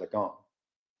glitches are gone.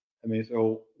 I mean,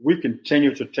 so we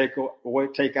continue to take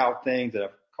out things that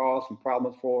have caused some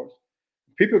problems for us.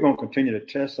 People are going to continue to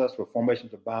test us for formation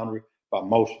to boundary by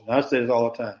motion. And I say this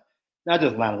all the time. Not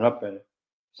just lining up in it.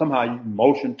 Somehow you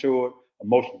motion to it, or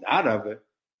motion out of it,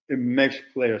 it makes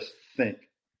players think.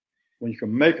 When you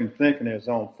can make them think in their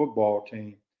own football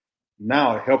team,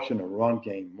 now it helps in the run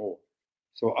game more.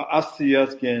 So I see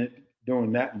us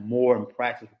doing that more in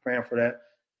practice, preparing for that.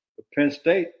 But Penn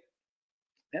State,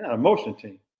 they're not a motion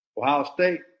team. Ohio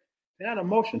State, they're not a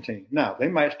motion team. Now, they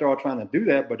might start trying to do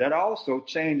that, but that also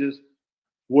changes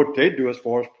what they do as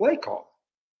far as play call.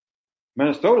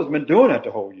 Minnesota's been doing that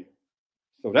the whole year.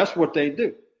 So that's what they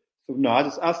do. So, no,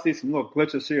 I see some little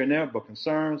glitches here and there, but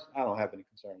concerns, I don't have any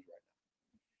concerns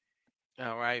right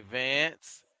now. All right,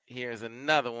 Vance. Here's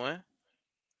another one.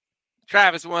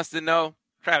 Travis wants to know,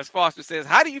 Travis Foster says,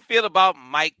 how do you feel about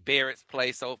Mike Barrett's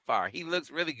play so far? He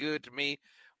looks really good to me.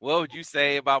 What would you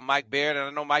say about Mike Barrett? And I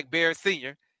know Mike Barrett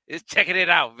Sr. is checking it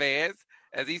out, Vance.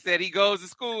 As he said, he goes to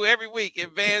school every week in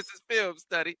Vance's film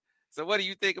study. So what do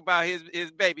you think about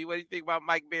his baby? What do you think about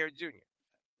Mike Barrett Jr.?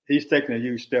 He's taking a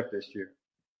huge step this year.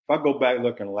 If I go back and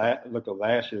look at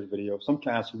last year's video,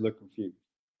 sometimes he looked confused.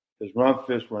 His run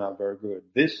fits were not very good.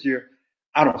 This year,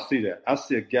 I don't see that. I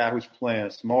see a guy who's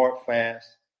playing smart, fast,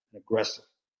 and aggressive.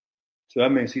 So that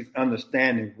means he's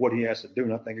understanding what he has to do.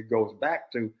 And I think it goes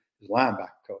back to his linebacker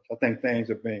coach. I think things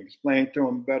are being explained to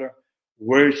him better,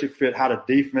 where he should fit, how the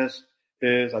defense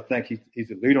is. I think he's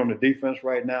the lead on the defense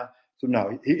right now. So,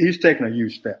 no, he's taking a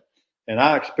huge step. And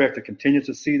I expect to continue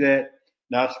to see that.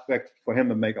 And I expect for him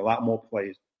to make a lot more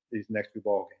plays these next 2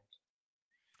 ball games.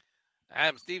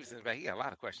 Adam Stevenson's back. He got a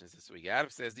lot of questions this week. Adam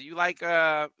says, do you like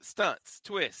stunts,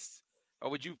 twists, or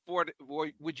would you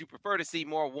prefer to see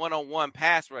more one-on-one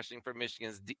pass rushing for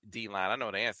Michigan's D-line? I know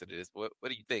the answer to this, but what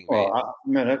do you think,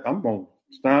 man? I'm going to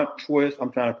stunt, twist.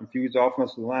 I'm trying to confuse the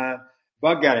offensive line. If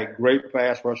I got a great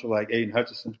pass rusher like Aiden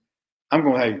Hutchinson, I'm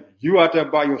going to have you out there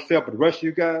by yourself, but the rest of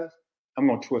you guys, I'm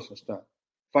going to twist and stunt.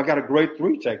 If I got a great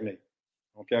 3 technique,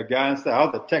 okay, a guy inside, I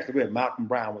was at Texas, we had Malcolm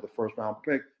Brown with the first-round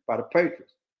pick by the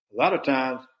Patriots. A lot of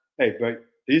times, hey, but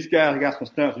these guys got some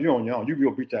stunts. You're on your own. You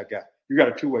go beat that guy. You got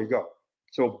a 2-way go.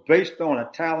 So based on a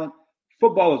talent,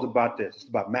 football is about this. It's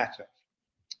about matchups.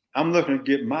 I'm looking to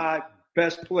get my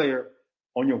best player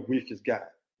on your weakest guy.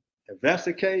 If that's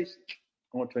the case,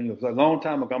 I want to tell you, it was a long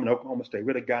time ago, I'm in Oklahoma State. We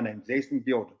had a guy named Jason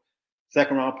Gilder,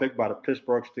 second-round pick by the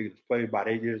Pittsburgh Steelers, played about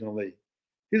 8 years in the league.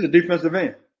 He's a defensive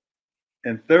end.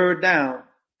 And third down,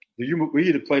 we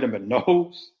either play them at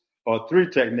nose or 3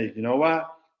 technique. You know why?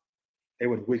 They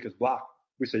were the weakest block.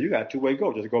 We said, you got a 2-way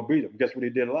go. Just go beat him. Guess what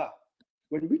he did a lot?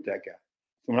 Wouldn't beat that guy.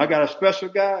 So when I got a special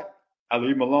guy, I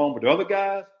leave them alone. But the other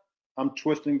guys, I'm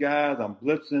twisting guys, I'm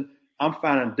blitzing. I'm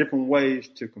finding different ways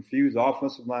to confuse the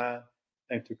offensive line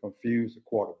and to confuse the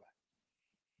quarterback.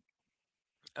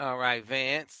 All right,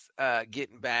 Vance,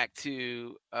 getting back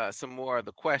to some more of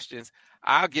the questions.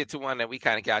 I'll get to one that we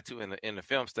kind of got to in the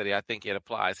film study. I think it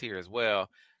applies here as well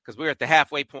because we're at the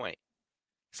halfway point.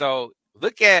 So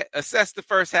assess the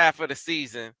first half of the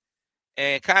season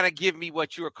and kind of give me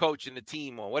what you're coaching the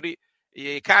team on.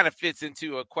 It kind of fits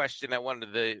into a question that one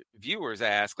of the viewers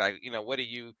asked, like, what do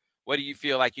you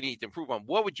feel like you need to improve on?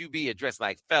 What would you be addressing?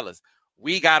 Like, fellas,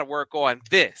 we got to work on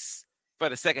this for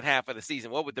the second half of the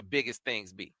season. What would the biggest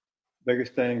things be?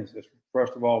 Biggest things is,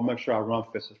 first of all, make sure our run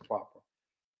fits is proper.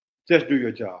 Just do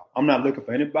your job. I'm not looking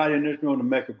for anybody in this room to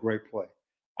make a great play.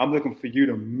 I'm looking for you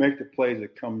to make the plays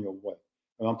that come your way.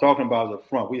 And I'm talking about the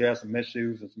front. We had some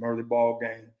issues in some early ball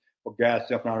games where guys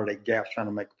stepping out of their gaps trying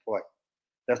to make a play.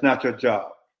 That's not your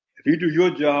job. If you do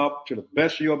your job to the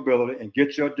best of your ability and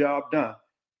get your job done,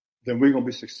 then we're going to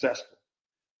be successful.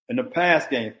 In the pass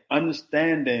game,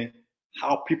 understanding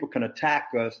how people can attack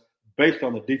us based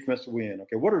on the defense we're in.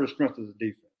 Okay, what are the strengths of the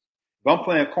defense? If I'm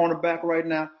playing cornerback right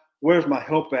now, where's my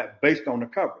help at based on the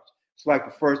coverage? It's like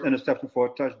the first interception for a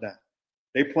touchdown.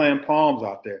 They playing palms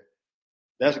out there.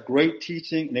 That's great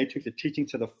teaching, and they took the teaching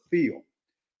to the field.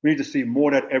 We need to see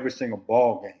more of that every single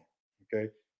ball game.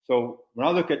 Okay, so when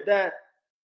I look at that,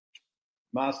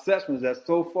 my assessment is that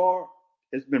so far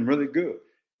it's been really good.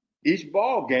 Each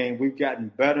ball game we've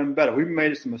gotten better and better. We've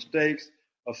made some mistakes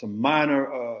of some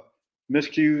minor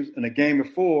miscues in the game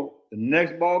before. The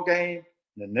next ball game,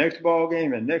 the next ball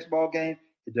game, and the next ball game,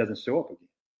 it doesn't show up again.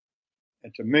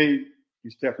 And to me,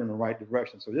 you step in the right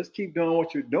direction. So just keep doing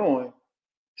what you're doing.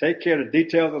 Take care of the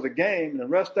details of the game, and the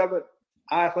rest of it,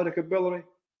 athletic ability.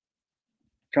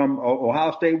 Come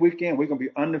Ohio State weekend, we're going to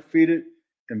be undefeated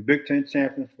and Big Ten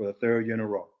champions for the third year in a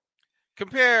row.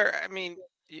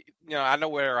 I know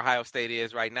where Ohio State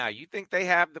is right now. You think they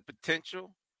have the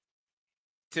potential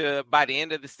to, by the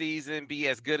end of the season, be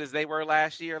as good as they were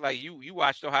last year? Like, you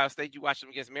watched Ohio State, you watched them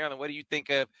against Maryland. What do you think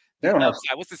of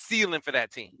what's the ceiling for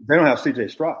that team? They don't have C.J.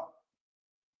 Stroud.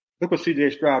 Look what C.J.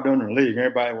 Stroud doing in the league.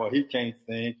 Everybody, he can't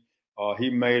think. He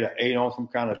made an 8 on some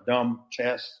kind of dumb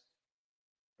test.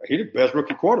 He's the best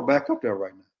rookie quarterback up there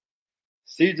right now.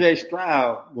 C.J.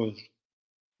 Stroud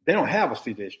they don't have a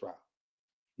C.J. Stroud.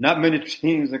 Not many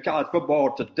teams in college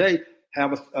football today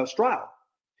have a Stroud.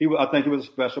 I think he was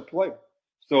a special player.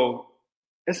 So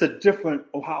it's a different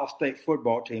Ohio State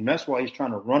football team. That's why he's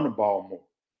trying to run the ball more.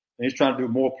 And he's trying to do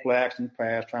more play action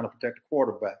pass, trying to protect the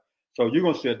quarterback. So you're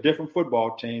going to see a different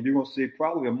football team. You're going to see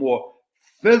probably a more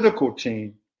physical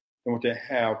team than what they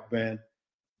have been.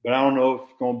 But I don't know if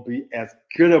it's going to be as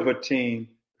good of a team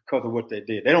because of what they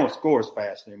did. They don't score as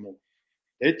fast anymore.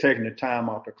 They're taking the time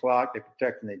off the clock. They're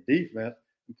protecting their defense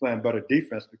and playing better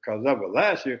defense because of it.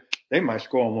 Last year, they might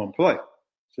score on one play.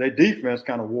 So their defense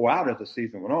kind of wore out as the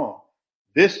season went on.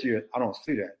 This year, I don't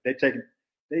see that.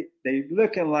 They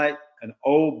looking like an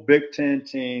old Big Ten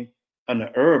team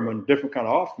under Urban, different kind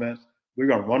of offense. We're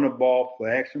going to run the ball,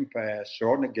 play action pass,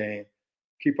 shorten the game,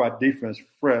 keep our defense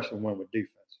fresh, and win with defense.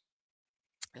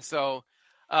 So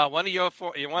one of your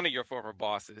former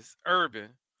bosses, Urban,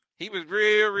 he was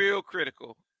real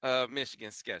critical of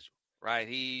Michigan's schedule, right?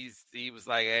 He was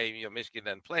like, hey, Michigan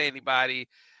doesn't play anybody.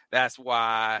 That's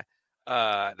why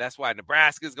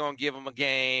Nebraska's going to give them a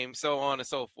game, so on and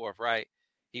so forth, right?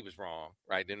 He was wrong,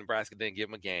 right? Then Nebraska didn't give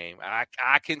him a game.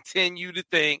 I continue to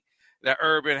think that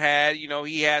Urban had,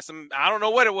 he had some, I don't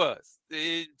know what it was.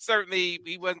 Certainly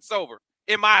he wasn't sober,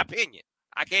 in my opinion.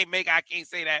 I can't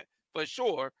say that for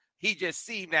sure. He just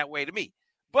seemed that way to me.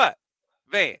 But,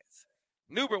 Vance,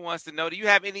 Newbert wants to know, do you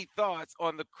have any thoughts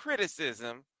on the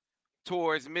criticism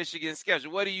towards Michigan's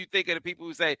schedule? What do you think of the people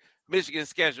who say Michigan's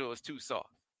schedule is too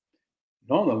soft?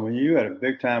 Normally, when you had a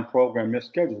big-time program, your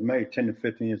schedule is made 10 to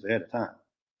 15 years ahead of time.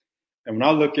 And when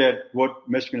I look at what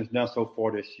Michigan has done so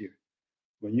far this year,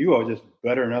 when you are just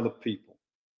better than other people,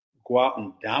 go out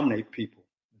and dominate people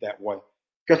that way.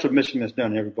 Guess what Michigan has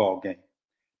done in every ball game?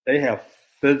 They have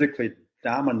physically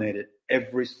dominated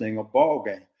every single ball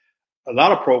game. A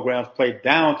lot of programs play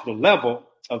down to the level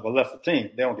of a lesser team.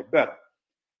 They don't get better.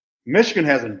 Michigan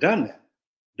hasn't done that.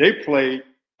 They play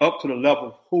up to the level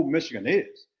of who Michigan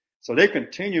is. So they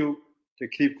continue to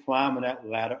keep climbing that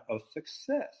ladder of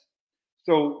success.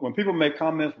 So when people make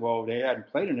comments, well, they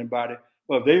hadn't played anybody.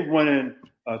 Well, if they went in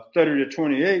 30 to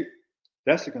 28,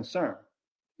 that's a concern.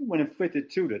 They went in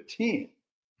 52 to 10.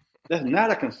 That's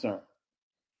not a concern.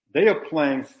 They are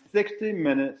playing 60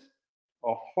 minutes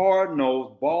of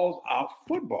hard-nosed, balls-out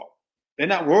football. They're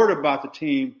not worried about the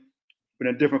team in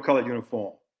a different color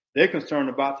uniform. They're concerned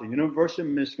about the University of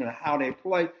Michigan and how they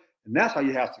play, and that's how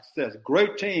you have success.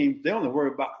 Great teams, they only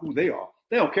worry about who they are.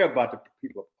 They don't care about the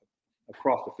people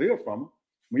across the field from them.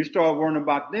 When you start worrying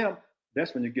about them,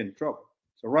 that's when you get in trouble.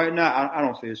 So right now, I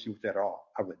don't see issues with that at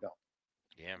all. I really don't.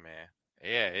 Yeah, man.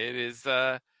 Yeah, it is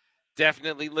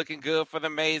definitely looking good for the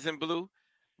Maize and Blue.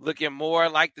 Looking more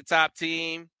like the top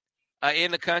team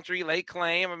in the country, late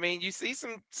claim. I mean, you see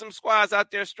some squads out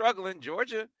there struggling.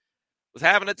 Georgia was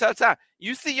having a tough time.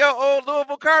 You see your old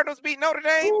Louisville Cardinals beat Notre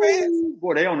Dame, fans?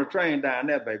 Boy, they on the train down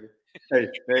there, baby. Hey,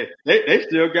 they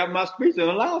still got my speech on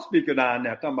the loudspeaker down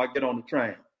there talking about get on the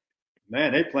train.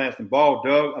 Man, they playing some ball,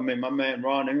 Doug. I mean, my man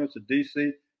Ron English of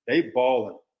D.C., they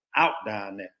balling out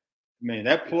down there. I mean,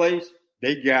 that place,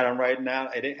 they got them right now.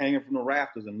 Hey, they hanging from the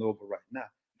rafters in Louisville right now.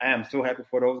 I am so happy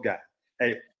for those guys.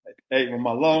 Hey, when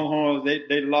my Longhorns,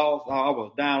 they lost, I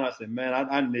was down. I said, man,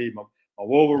 I need my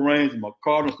Wolverines and my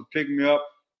Cardinals to pick me up.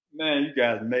 Man, you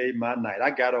guys made my night.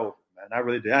 I got over it, man. I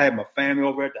really did. I had my family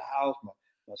over at the house, my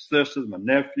sisters, my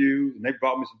nephews, and they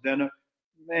brought me some dinner.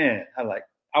 Man,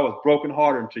 I was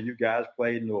brokenhearted until you guys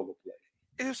played in Louisville.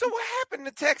 So what happened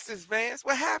to Texas, Vance?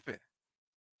 What happened?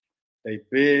 They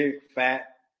big,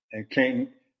 fat, and came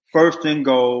first and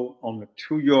goal on the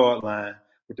 2-yard line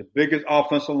with the biggest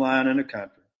offensive line in the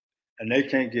country, and they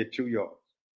can't get 2 yards.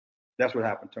 That's what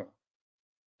happened to them.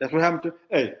 That's what happened to.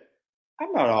 Hey,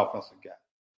 I'm not an offensive guy.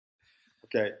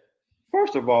 Okay,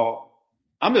 first of all,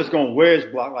 I'm just going to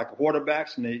wedge block like a quarterback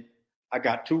sneak. I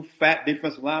got 2 fat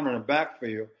defensive linemen in the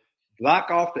backfield, block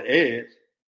off the edge,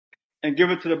 and give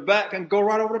it to the back and go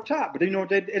right over the top. But you know what?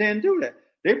 They didn't do that.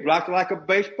 They blocked it like a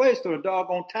base play, so the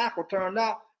doggone tackle turned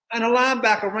out, and a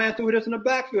linebacker ran through this in the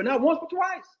backfield. Not once but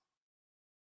twice.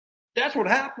 That's what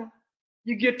happened.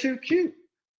 You get too cute.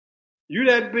 You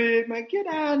that big, man, get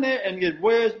down there and get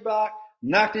wedged back,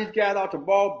 knock these guys off the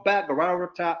ball back, go right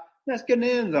over the top. Let's get in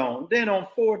the end zone. Then on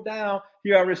 4th down,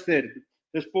 he already said it.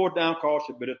 This 4th down call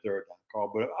should be the 3rd down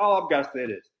call. But all I've got to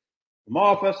say is,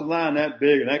 my offensive line that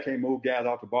big and I can't move guys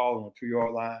off the ball on the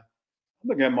 2-yard line, I'm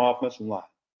looking at my offensive line.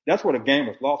 That's where the game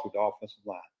was lost with the offensive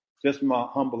line. Just my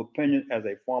humble opinion as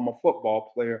a former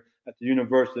football player at the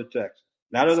University of Texas.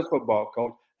 Not as a football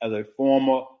coach, as a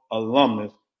former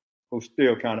alumnus who's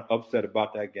still kind of upset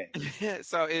about that game.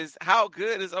 So how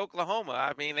good is Oklahoma?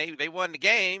 I mean, they won the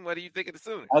game. What do you think of the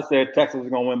Sooners? I said Texas was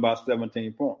going to win by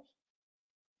 17 points.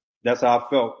 That's how I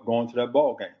felt going to that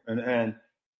ball game.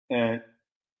 And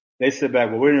they sit back,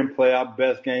 well, we didn't play our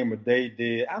best game, but they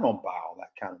did. I don't buy all that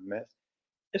kind of mess.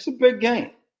 It's a big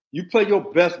game. You play your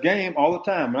best game all the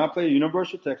time. When I play at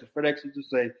University of Texas, FedEx used to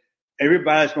say,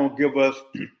 everybody's going to give us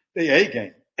the A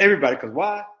game. Everybody, because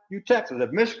why? You Texas.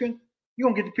 At Michigan, you're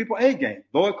going to get the people A game.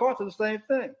 Lloyd Carter, the same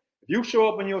thing. If you show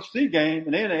up in your C game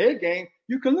and they're in the A game,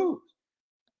 you can lose.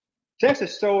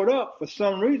 Texas showed up for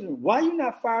some reason. Why are you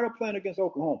not fired up playing against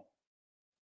Oklahoma?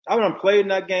 I've been played in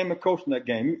that game and coached in that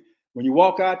game. When you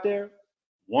walk out there,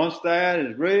 one side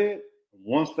is red, and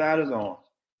one side is orange.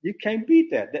 You can't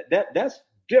beat that. That's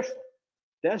different.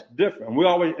 That's different. And we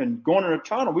always, and going to the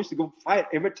tunnel, we used to go fight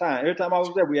every time. Every time I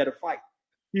was there, we had to fight.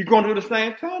 You're going to do the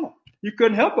same tunnel. You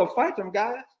couldn't help but fight them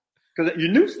guys because you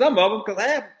knew some of them because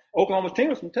half Oklahoma's team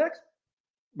was from Texas.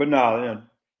 But no,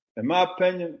 in my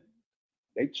opinion,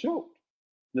 they choked.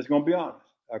 Just going to be honest.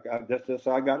 That's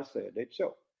all I got to say. They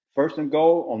choked. First and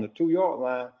goal on the 2-yard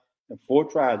line and 4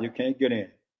 tries, you can't get in.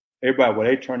 Everybody, well,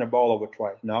 they turned the ball over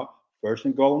twice. No, first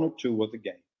and goal on the 2 was the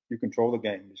game. You control the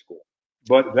game, you score.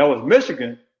 But that was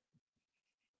Michigan.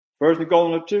 First and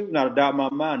goal on the 2, not a doubt in my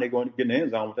mind, they're going to get in the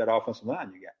end zone with that offensive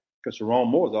line you got. Because Sharon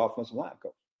Moore is the offensive line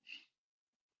coach.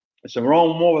 If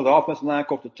Sharon Moore was the offensive line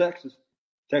coach of Texas,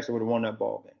 Texas would have won that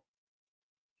ball game.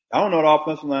 I don't know the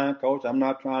offensive line coach. I'm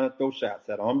not trying to throw shots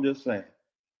at him. I'm just saying.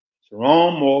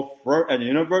 Sharon Moore at the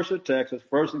University of Texas,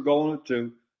 first and goal on the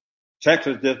 2.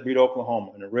 Texas just beat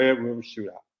Oklahoma in the Red River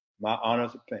Shootout. My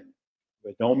honest opinion.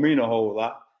 But it don't mean a whole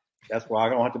lot. That's why I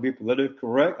don't have to be politically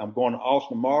correct. I'm going to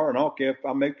Austin tomorrow, and I don't care if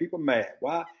I make people mad.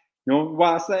 Why? You know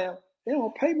why, Sam? They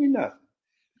don't pay me nothing.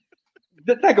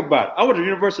 Think about it. I went to the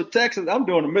University of Texas. I'm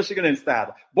doing the Michigan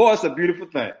Insider. Boy, it's a beautiful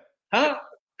thing. Huh?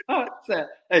 Sam?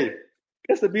 Hey,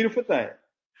 it's a beautiful thing.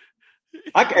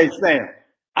 Hey, Sam,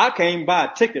 I can't buy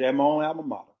a ticket at my own alma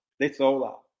mater. They sold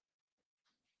out.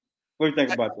 What do you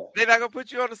think about that? They're not going to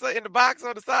put you in the box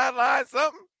on the sideline,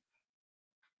 something?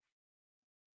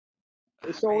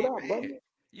 They sold out, brother.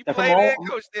 You played there and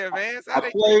coached there, man. I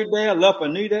played there, left a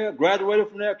knee there, graduated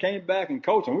from there, came back and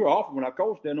coached. And we were offered when I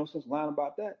coached there. No sense lying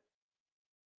about that.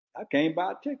 I came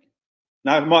buy a ticket.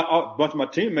 Now, if a bunch of my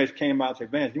teammates came out and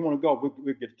said, Vance, you want to go?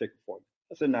 We'll get a ticket for you.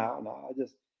 I said, no, I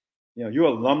just, you're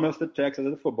alumnus of Texas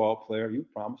as a football player. You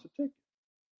promised a ticket.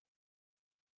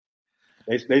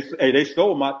 They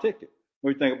stole my ticket.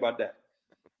 What do you think about that?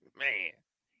 Man.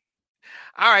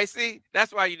 All right, see,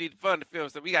 that's why you need to fund the film.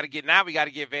 So we got to get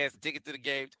Vance a ticket to the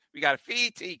game. We got to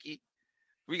feed Tiki.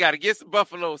 We got to get some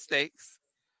buffalo steaks,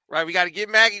 right? We got to get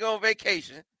Maggie on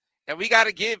vacation, and we got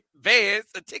to give Vance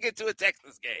a ticket to a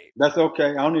Texas game. That's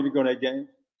okay. I don't need to go to that game.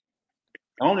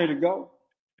 I don't need to go.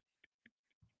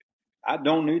 I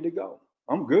don't need to go.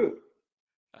 I'm good.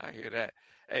 I hear that.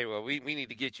 Hey, well, we need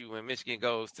to get you when Michigan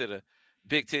goes to the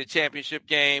Big Ten championship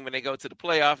game, when they go to the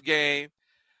playoff game,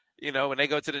 you know, when they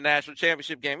go to the national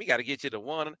championship game. We got to get you to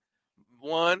 1,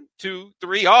 2,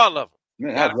 3, all of them.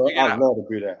 Man, I'd love to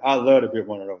be there. I'd love to be at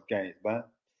one of those games, man.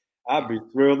 I'd be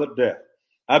thrilled to death.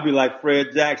 I'd be like Fred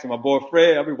Jackson, my boy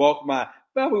Fred. I'd be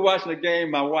watching the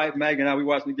game. My wife Maggie and I be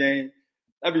watching the game.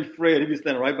 That'd be Fred. He'd be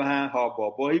standing right behind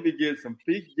Harbaugh. Boy, he could get some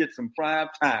prime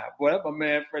time. Boy, that's my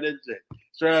man Freddie J.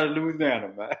 Straight out of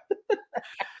Louisiana, man.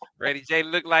 Freddie J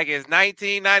looked like it's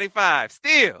 1995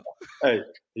 still. Hey,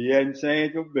 he hadn't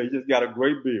changed a bit. He just got a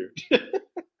great beard.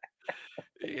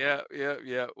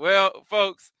 Yeah. Well,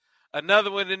 folks, another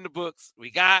one in the books.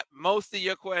 We got most of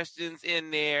your questions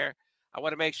in there. I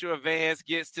want to make sure Vance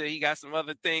he got some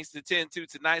other things to tend to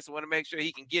tonight, so I want to make sure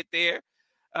he can get there.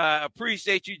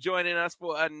 Appreciate you joining us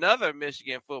for another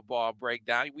Michigan football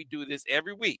breakdown. We do this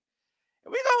every week.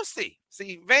 And we're going to see.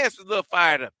 See, Vance was a little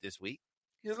fired up this week.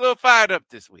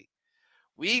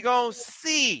 We going to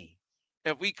see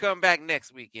if we come back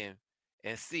next weekend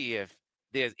and see if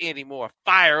there's any more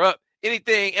fire up,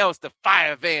 anything else to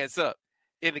fire Vance up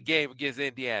in the game against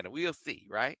Indiana. We'll see,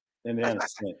 right? Indiana.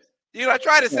 You know, I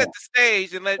try to set the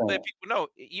stage and let people know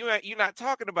you're not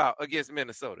talking about against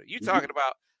Minnesota. You're talking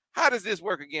about how does this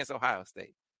work against Ohio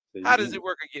State? How does it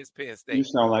work against Penn State? You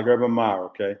sound like Urban Meyer,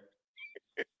 okay?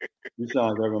 You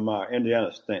sound like Urban Meyer.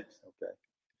 Indiana stinks,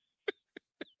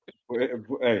 okay?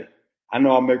 Hey, I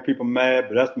know I'll make people mad,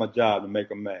 but that's my job to make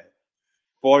them mad.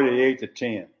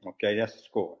 48-10, okay? That's the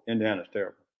score. Indiana's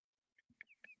terrible.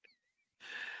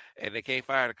 And they can't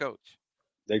fire the coach.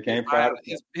 They can't fire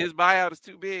the coach. His buyout is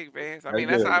too big, Vance. I mean,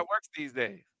 that's how it works these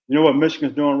days. You know what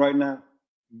Michigan's doing right now?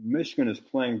 Michigan is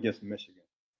playing against Michigan.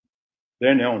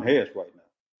 They're in their own heads right now.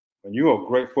 When you're a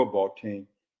great football team,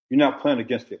 you're not playing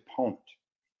against the opponent.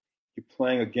 You're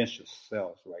playing against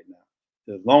yourselves right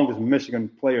now. As long as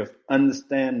Michigan players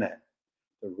understand that,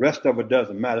 the rest of it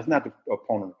doesn't matter. It's not the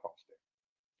opponent across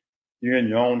there. You're in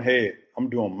your own head. I'm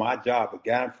doing my job. The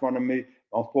guy in front of me,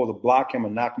 I'm supposed to block him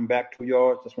and knock him back 2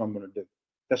 yards. That's what I'm going to do.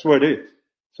 That's what it is.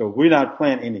 So we're not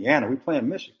playing Indiana. We're playing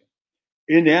Michigan.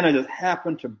 Indiana just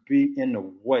happened to be in the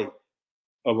way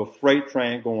of a freight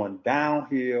train going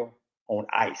downhill on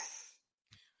ice.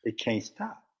 It can't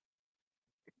stop.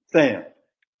 Sam,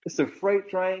 it's a freight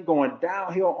train going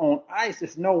downhill on ice.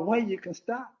 There's no way you can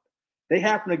stop. They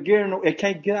happen to get in. It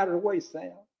can't get out of the way,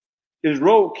 Sam. It's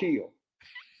roadkill.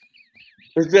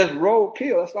 It's just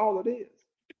roadkill. That's all it is.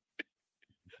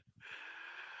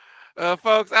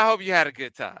 Folks, I hope you had a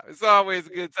good time. It's always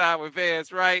a good time with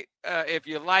Vance, right? If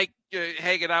you like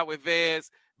hanging out with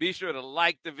Vance, be sure to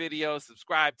like the video,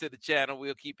 subscribe to the channel.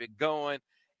 We'll keep it going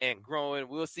and growing.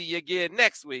 We'll see you again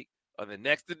next week on the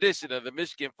next edition of the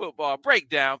Michigan Football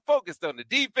Breakdown, focused on the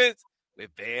defense with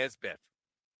Vance Bedford.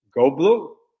 Go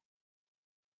Blue.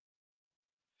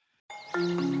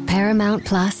 Paramount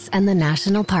Plus and the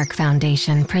National Park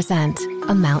Foundation present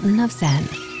A Mountain of Zen.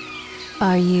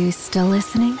 Are you still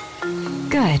listening?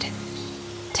 Good.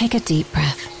 Take a deep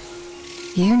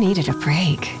breath. You needed a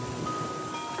break.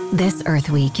 This Earth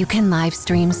Week, you can live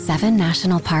stream 7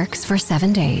 national parks for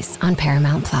 7 days on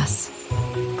Paramount Plus.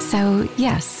 So,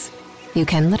 yes, you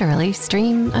can literally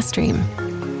stream a stream.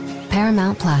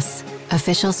 Paramount Plus,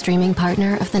 official streaming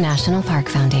partner of the National Park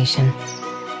Foundation.